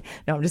quickly.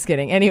 No, I'm just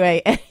kidding.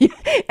 Anyway,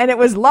 and it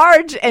was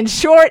large and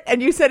short,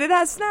 and you said it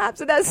has snaps.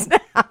 It has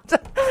snapped.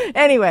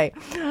 Anyway,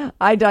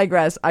 I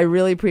digress. I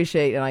really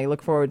appreciate it, and I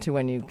look forward to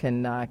when you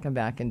can come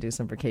back and do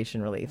some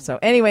vacation relief. So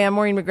anyway, I'm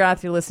Maureen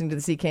McGrath. You're listening to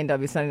the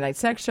CKNW Sunday Night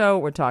Sex Show.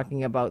 We're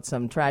talking about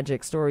some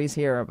tragic stories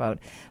here about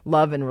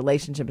love and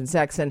relationship and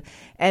sex.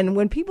 And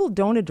when people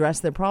don't address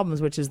their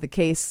problems, which is the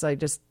case I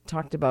just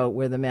talked about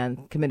where the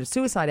man committed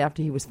suicide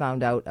after he was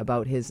found out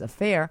about his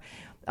affair,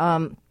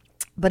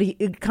 But he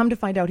come to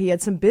find out he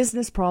had some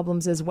business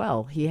problems as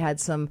well. He had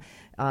some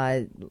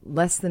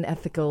less than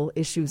ethical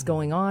issues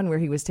going on where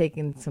he was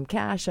taking some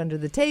cash under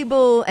the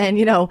table. And,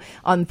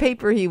 on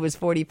paper, he was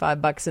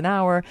 $45 an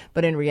hour,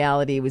 but in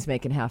reality, he was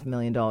making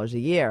 $500,000 a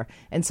year.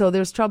 And so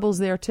there's troubles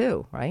there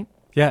too, right?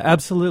 Yeah,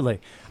 absolutely.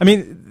 I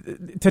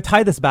mean, to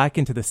tie this back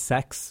into the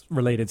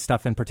sex-related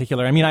stuff in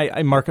particular, I mean,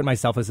 I market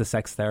myself as a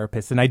sex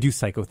therapist, and I do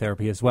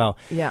psychotherapy as well.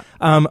 Yeah.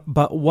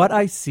 But what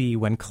I see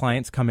when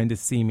clients come in to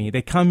see me,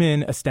 they come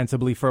in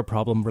ostensibly for a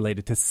problem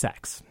related to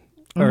sex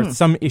or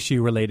some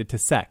issue related to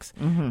sex.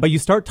 But you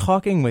start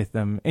talking with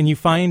them, and you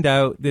find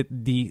out that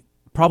the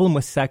problem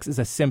with sex is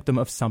a symptom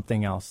of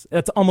something else.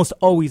 That's almost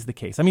always the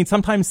case. I mean,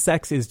 sometimes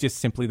sex is just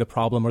simply the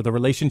problem or the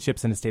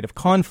relationship's in a state of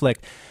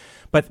conflict.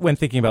 But when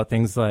thinking about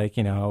things like,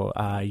 out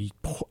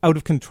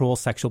of control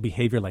sexual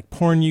behavior like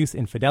porn use,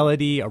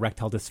 infidelity,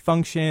 erectile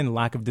dysfunction,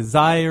 lack of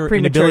desire,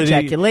 premature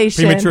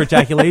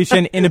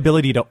ejaculation,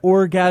 inability to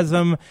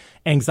orgasm,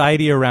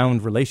 anxiety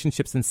around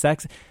relationships and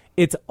sex,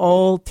 it's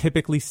all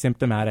typically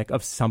symptomatic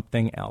of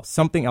something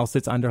else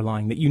that's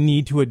underlying that you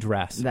need to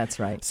address. That's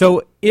right.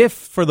 So if,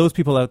 for those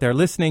people out there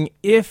listening,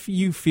 if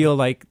you feel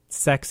like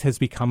sex has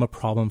become a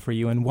problem for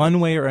you in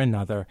one way or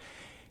another,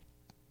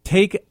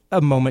 take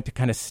a moment to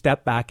kind of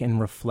step back and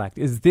reflect.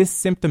 Is this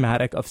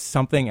symptomatic of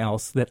something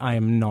else that I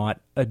am not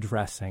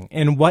addressing?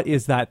 And what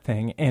is that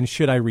thing? And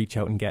should I reach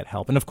out and get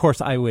help? And of course,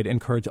 I would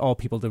encourage all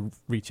people to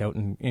reach out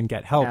and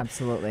get help.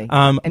 Absolutely.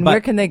 And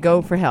where can they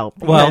go for help?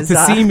 Well,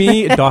 to see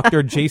me,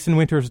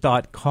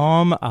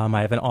 drjasonwinters.com.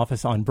 I have an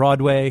office on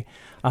Broadway,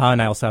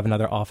 and I also have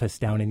another office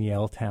down in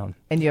Yaletown.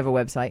 And you have a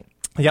website?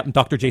 Yep,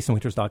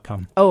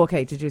 drjasonwinters.com. Oh,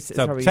 okay. Did you?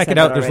 So check it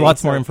out. There's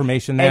lots more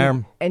information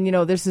there.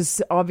 And this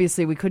is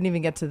obviously, we couldn't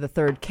even get to the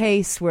third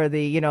case where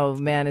the,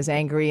 man is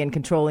angry and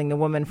controlling the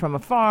woman from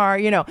afar.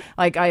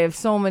 I have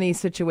so many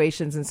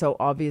situations. And so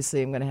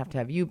obviously I'm going to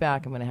have you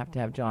back. I'm going to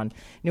have John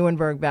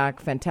Neuenberg back.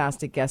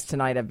 Fantastic guest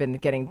tonight. I've been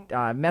getting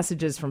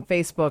messages from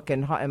Facebook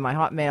and my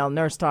Hotmail,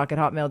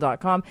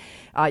 nursetalk@hotmail.com.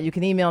 You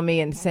can email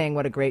me and saying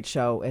what a great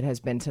show it has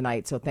been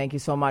tonight. So thank you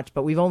so much.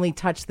 But we've only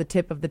touched the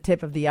tip of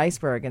the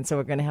iceberg. And so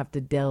we're going to have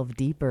to delve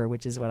deeper,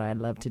 which is what I'd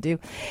love to do.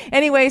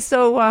 Anyway,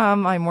 so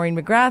I'm Maureen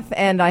McGrath,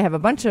 and I have a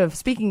bunch of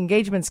speaking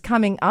engagements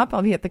coming up.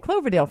 I'll be at the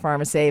Cloverdale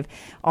Pharmasave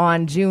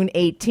on June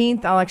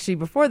 18th. I'll actually,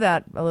 before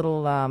that, a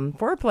little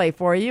foreplay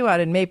for you out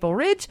in Maple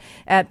Ridge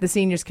at the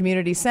Seniors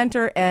Community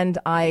Center. And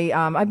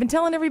I've been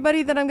telling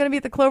everybody that I'm going to be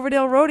at the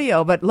Cloverdale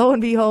Rodeo, but lo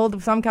and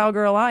behold, some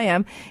cowgirl I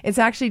am. It's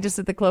actually just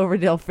at the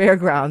Cloverdale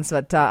Fairgrounds,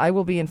 but I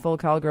will be in full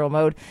cowgirl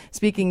mode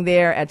speaking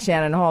there at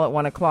Shannon Hall at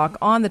 1 o'clock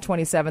on the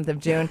 27th of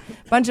June.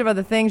 Bunch of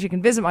other things. You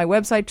can visit my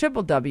website,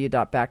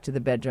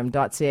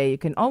 www.backtothebedroom.ca. You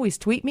can always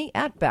tweet me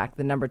at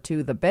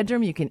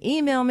 @2thebedroom. You can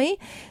email me,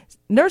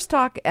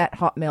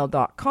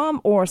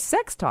 nursetalk@hotmail.com or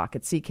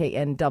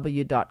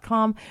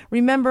sextalk@cknw.com.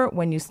 Remember,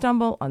 when you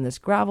stumble on this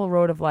gravel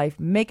road of life,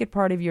 make it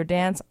part of your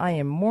dance. I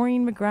am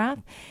Maureen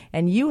McGrath,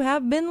 and you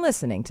have been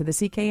listening to the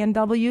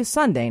CKNW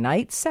Sunday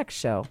Night Sex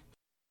Show.